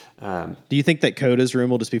 Do you think that Koda's room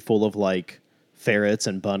will just be full of like ferrets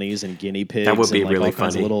and bunnies and guinea pigs? That would be and, like, really all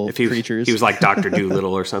kinds funny. of little if creatures. He was like Dr.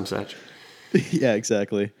 Doolittle or some such. Yeah,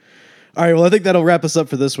 exactly. All right, well, I think that'll wrap us up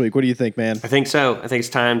for this week. What do you think, man? I think so. I think it's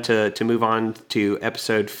time to move on to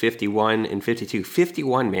episode 51 and 52.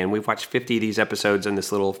 51, man. We've watched 50 of these episodes in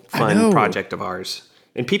this little fun project of ours.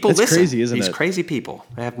 And people listen. Crazy, isn't These it? crazy people.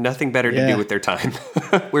 They have nothing better to do with their time.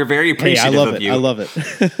 We're very appreciative of you. I love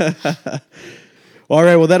it. All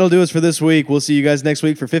right, well, that'll do us for this week. We'll see you guys next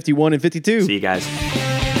week for 51 and 52. See you guys.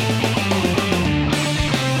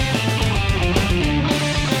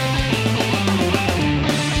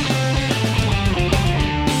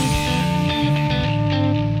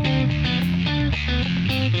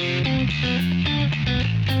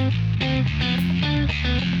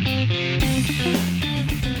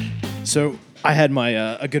 So I had my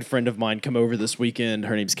a good friend of mine come over this weekend.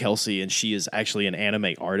 Her name's Kelsey, and she is actually an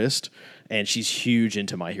anime artist, and she's huge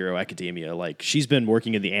into My Hero Academia. Like, she's been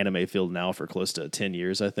working in the anime field now for close to 10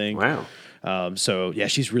 years, I think. Wow. So, yeah,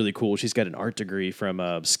 she's really cool. She's got an art degree from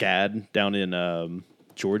SCAD down in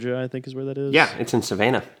Georgia, I think is where that is. Yeah, it's in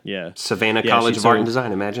Savannah. Yeah. Savannah College of Art and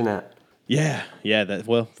Design. Imagine that. Yeah.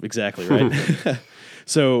 Exactly right.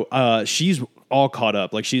 So she's all caught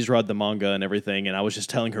up. Like she's read the manga and everything, and I was just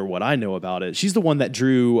telling her what I know about it. She's the one that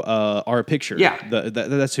drew our picture. Yeah.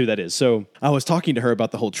 That's who that is. So I was talking to her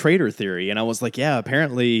about the whole traitor theory, and I was like, yeah,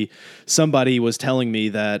 apparently somebody was telling me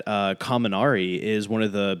that Kaminari is one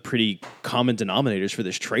of the pretty common denominators for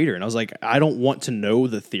this traitor. And I was like, I don't want to know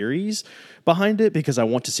the theories behind it because I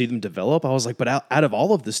want to see them develop. I was like, but out of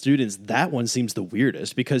all of the students, that one seems the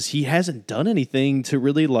weirdest because he hasn't done anything to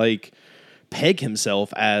really like peg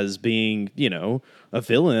himself as being, a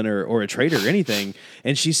villain or a traitor or anything.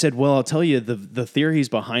 And she said, well, I'll tell you, the theories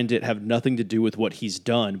behind it have nothing to do with what he's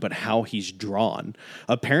done, but how he's drawn.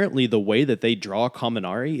 Apparently, the way that they draw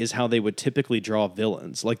Kaminari is how they would typically draw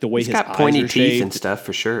villains, like the way He's his got eyes pointy are teeth shaped. and stuff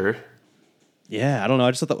for sure. Yeah, I don't know.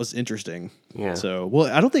 I just thought that was interesting. Yeah. So,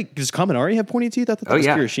 well, I don't think, does Kaminari have pointy teeth? I thought that was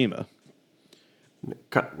Kirishima.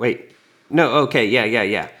 Wait. No, okay,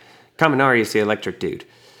 yeah. Kaminari is the electric dude.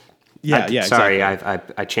 Yeah, sorry,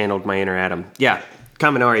 exactly. I channeled my inner Adam. Yeah,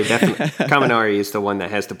 Kaminari definitely. Kaminari is the one that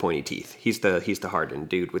has the pointy teeth. He's the hardened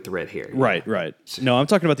dude with the red hair. Right. No, I'm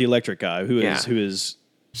talking about the electric guy who is.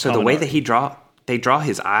 So the way that they draw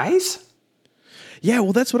his eyes. Yeah,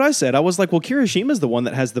 well, that's what I said. I was like, well, Kirishima's the one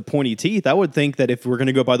that has the pointy teeth. I would think that if we're going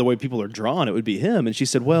to go by the way people are drawn, it would be him. And she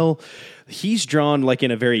said, well, he's drawn like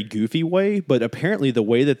in a very goofy way, but apparently the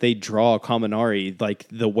way that they draw Kaminari, like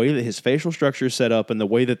the way that his facial structure is set up and the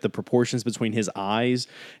way that the proportions between his eyes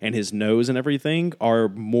and his nose and everything are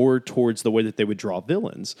more towards the way that they would draw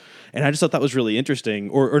villains. And I just thought that was really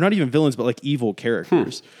interesting, or not even villains, but like evil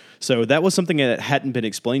characters. So that was something that hadn't been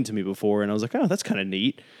explained to me before. And I was like, oh, that's kind of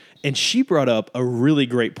neat. And she brought up a really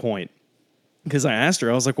great point because I asked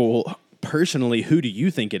her, I was like, well, personally, who do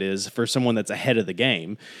you think it is for someone that's ahead of the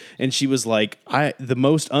game? And she was like, the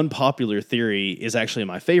most unpopular theory is actually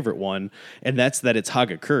my favorite one, and that's that it's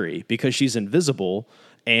Hagakure because she's invisible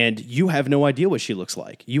and you have no idea what she looks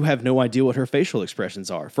like. You have no idea what her facial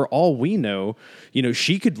expressions are. For all we know,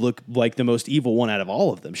 she could look like the most evil one out of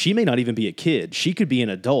all of them. She may not even be a kid. She could be an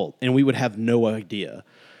adult, and we would have no idea.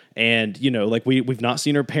 And, like we've not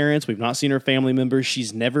seen her parents. We've not seen her family members.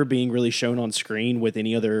 She's never being really shown on screen with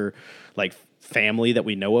any other like family that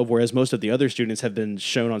we know of, whereas most of the other students have been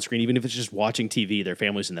shown on screen, even if it's just watching TV, their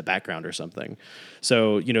family's in the background or something.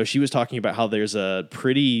 So, she was talking about how there's a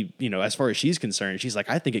pretty, as far as she's concerned, she's like,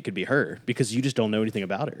 I think it could be her because you just don't know anything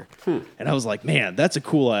about her. And I was like, man, that's a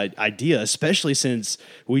cool idea, especially since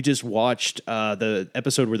we just watched the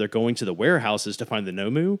episode where they're going to the warehouses to find the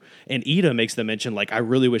Nomu, and Ida makes the mention, like, I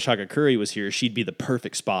really wish Hagakure was here. She'd be the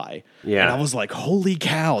perfect spy. Yeah. And I was like, holy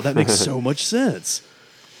cow, that makes so much sense.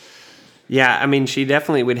 Yeah, I mean, she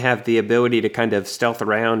definitely would have the ability to kind of stealth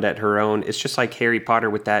around at her own. It's just like Harry Potter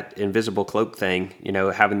with that invisible cloak thing,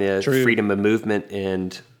 having the freedom of movement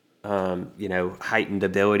and, heightened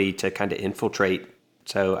ability to kind of infiltrate.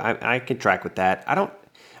 So I can track with that. I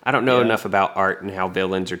don't know enough about art and how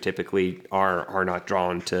villains are typically are not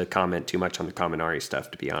drawn to comment too much on the Kaminari stuff,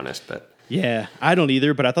 to be honest. But yeah, I don't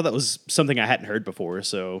either, but I thought that was something I hadn't heard before,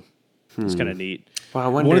 so it was kind of neat. Well, I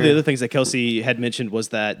wonder, one of the other things that Kelsey had mentioned was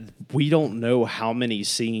that we don't know how many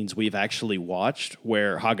scenes we've actually watched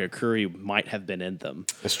where Hagakure might have been in them.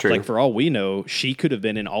 That's true. Like, for all we know, she could have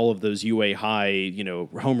been in all of those UA High,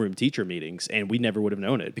 homeroom teacher meetings, and we never would have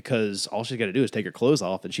known it because all she's got to do is take her clothes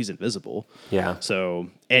off and she's invisible. Yeah. So,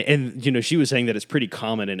 and she was saying that it's pretty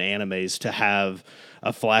common in animes to have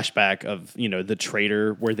a flashback of, the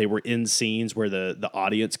traitor where they were in scenes where the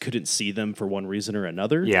audience couldn't see them for one reason or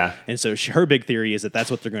another. Yeah. And so her big theory is that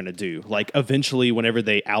that's what they're going to do. Like, eventually, whenever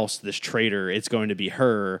they oust this traitor, it's going to be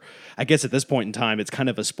her. I guess at this point in time, it's kind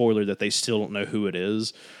of a spoiler that they still don't know who it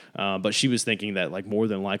is. But she was thinking that, like, more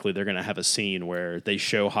than likely they're going to have a scene where they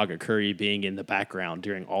show Hagakure being in the background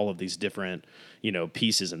during all of these different,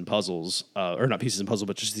 pieces and puzzles, or not pieces and puzzles,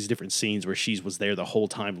 but just these different scenes where she was there the whole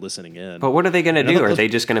time listening in. But what are they going to do? Are they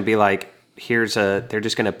just going to be like, they're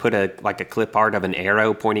just going to put a clip art of an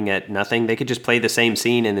arrow pointing at nothing? They could just play the same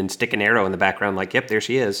scene and then stick an arrow in the background like, yep, there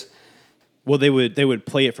she is. Well, they would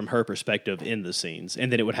play it from her perspective in the scenes,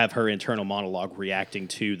 and then it would have her internal monologue reacting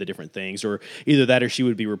to the different things, or either that or she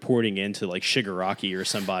would be reporting into like Shigaraki or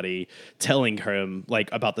somebody telling him like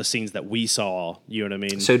about the scenes that we saw, you know what I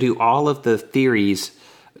mean? So do all of the theories,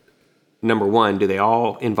 number one, do they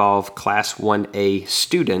all involve Class 1A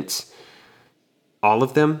students? All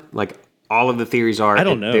of them? Like all of the theories are, I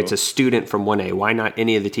don't know. It's a student from 1A. Why not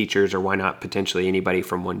any of the teachers, or why not potentially anybody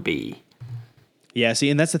from 1B? Yeah, see,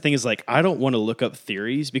 and that's the thing is, like, I don't want to look up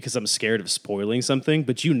theories because I'm scared of spoiling something,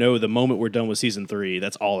 but the moment we're done with season 3,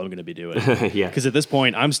 that's all I'm going to be doing. Yeah. Because at this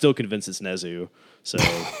point, I'm still convinced it's Nezu, so...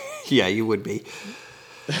 Yeah, you would be.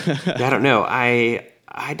 I don't know.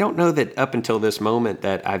 I don't know that up until this moment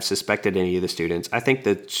that I've suspected any of the students. I think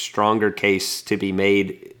the stronger case to be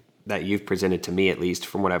made that you've presented to me, at least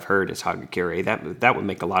from what I've heard, is Hagakure. That would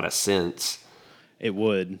make a lot of sense. It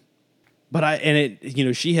would. But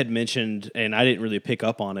she had mentioned, and I didn't really pick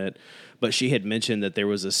up on it, but she had mentioned that there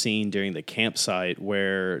was a scene during the campsite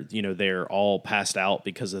where, they're all passed out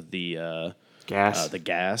because of the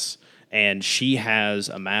gas. And she has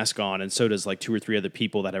a mask on, and so does like 2 or 3 other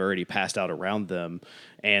people that have already passed out around them.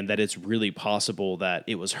 And that it's really possible that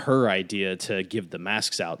it was her idea to give the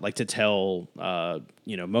masks out, like to tell,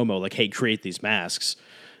 Momo, like, hey, create these masks.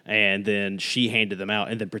 And then she handed them out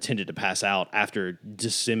and then pretended to pass out after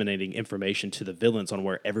disseminating information to the villains on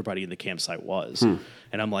where everybody in the campsite was.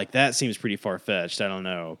 And I'm like, that seems pretty far-fetched. I don't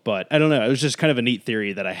know. But I don't know. It was just kind of a neat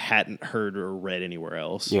theory that I hadn't heard or read anywhere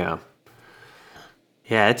else. Yeah.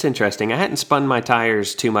 Yeah, it's interesting. I hadn't spun my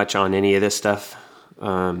tires too much on any of this stuff.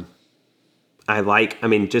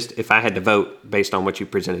 Just if I had to vote based on what you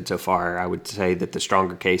presented so far, I would say that the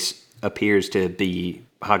stronger case appears to be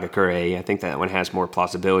Hagakure. I think that one has more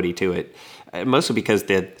plausibility to it, mostly because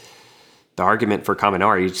the argument for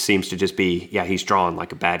Kaminari seems to just be, he's drawn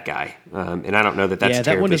like a bad guy, and I don't know that that's a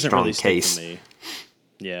terribly strong really case. Me.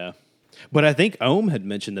 Yeah, but I think Ohm had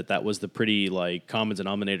mentioned that was the pretty like common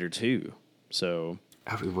denominator too. So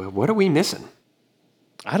what are we missing?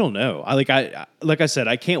 I don't know. Like I said,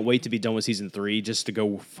 I can't wait to be done with season 3 just to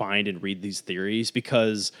go find and read these theories,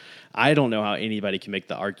 because I don't know how anybody can make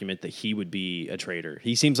the argument that he would be a traitor.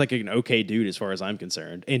 He seems like an okay dude as far as I'm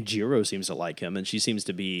concerned, and Jiro seems to like him, and she seems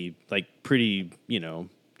to be like pretty,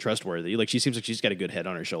 trustworthy. Like she seems like she's got a good head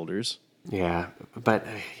on her shoulders. Yeah, but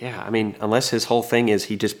unless his whole thing is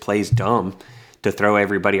he just plays dumb to throw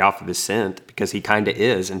everybody off of his scent, because he kind of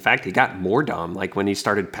is. In fact, he got more dumb, like when he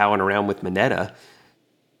started palling around with Mineta.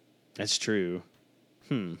 That's true.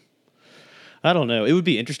 I don't know. It would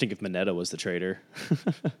be interesting if Mineta was the traitor.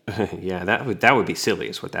 Yeah, that would be silly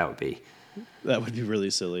is what that would be. That would be really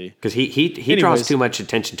silly. Because he draws too much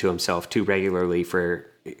attention to himself too regularly.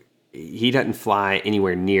 He doesn't fly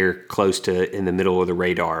anywhere near close to in the middle of the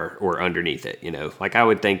radar or underneath it. Like I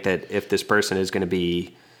would think that if this person is going to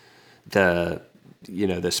be the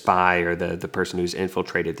spy or the person who's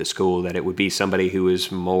infiltrated the school, that it would be somebody who is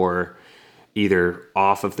more either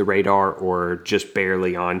off of the radar or just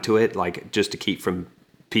barely onto it, like just to keep from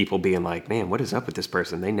people being like, man, what is up with this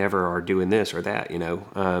person? They never are doing this or that,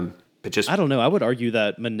 but just, I don't know. I would argue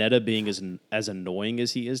that Mineta being as annoying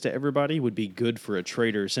as he is to everybody would be good for a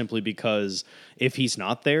traitor, simply because if he's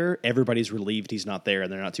not there, everybody's relieved he's not there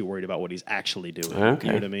and they're not too worried about what he's actually doing. Okay.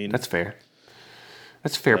 You know what I mean? That's fair.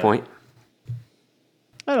 That's a fair point.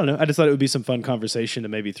 I don't know. I just thought it would be some fun conversation to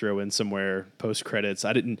maybe throw in somewhere post credits.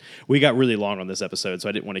 We got really long on this episode, so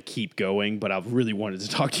I didn't want to keep going, but I really wanted to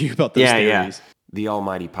talk to you about those theories. Yeah. The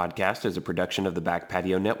Almighty Podcast is a production of the Back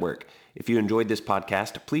Patio Network. If you enjoyed this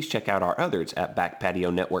podcast, please check out our others at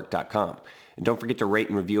backpationetwork.com. And don't forget to rate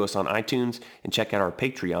and review us on iTunes, and check out our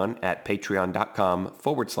Patreon at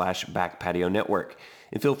patreon.com/backpationetwork.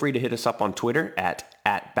 And feel free to hit us up on Twitter at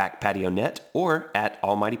backpationet or at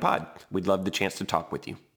almightypod. We'd love the chance to talk with you.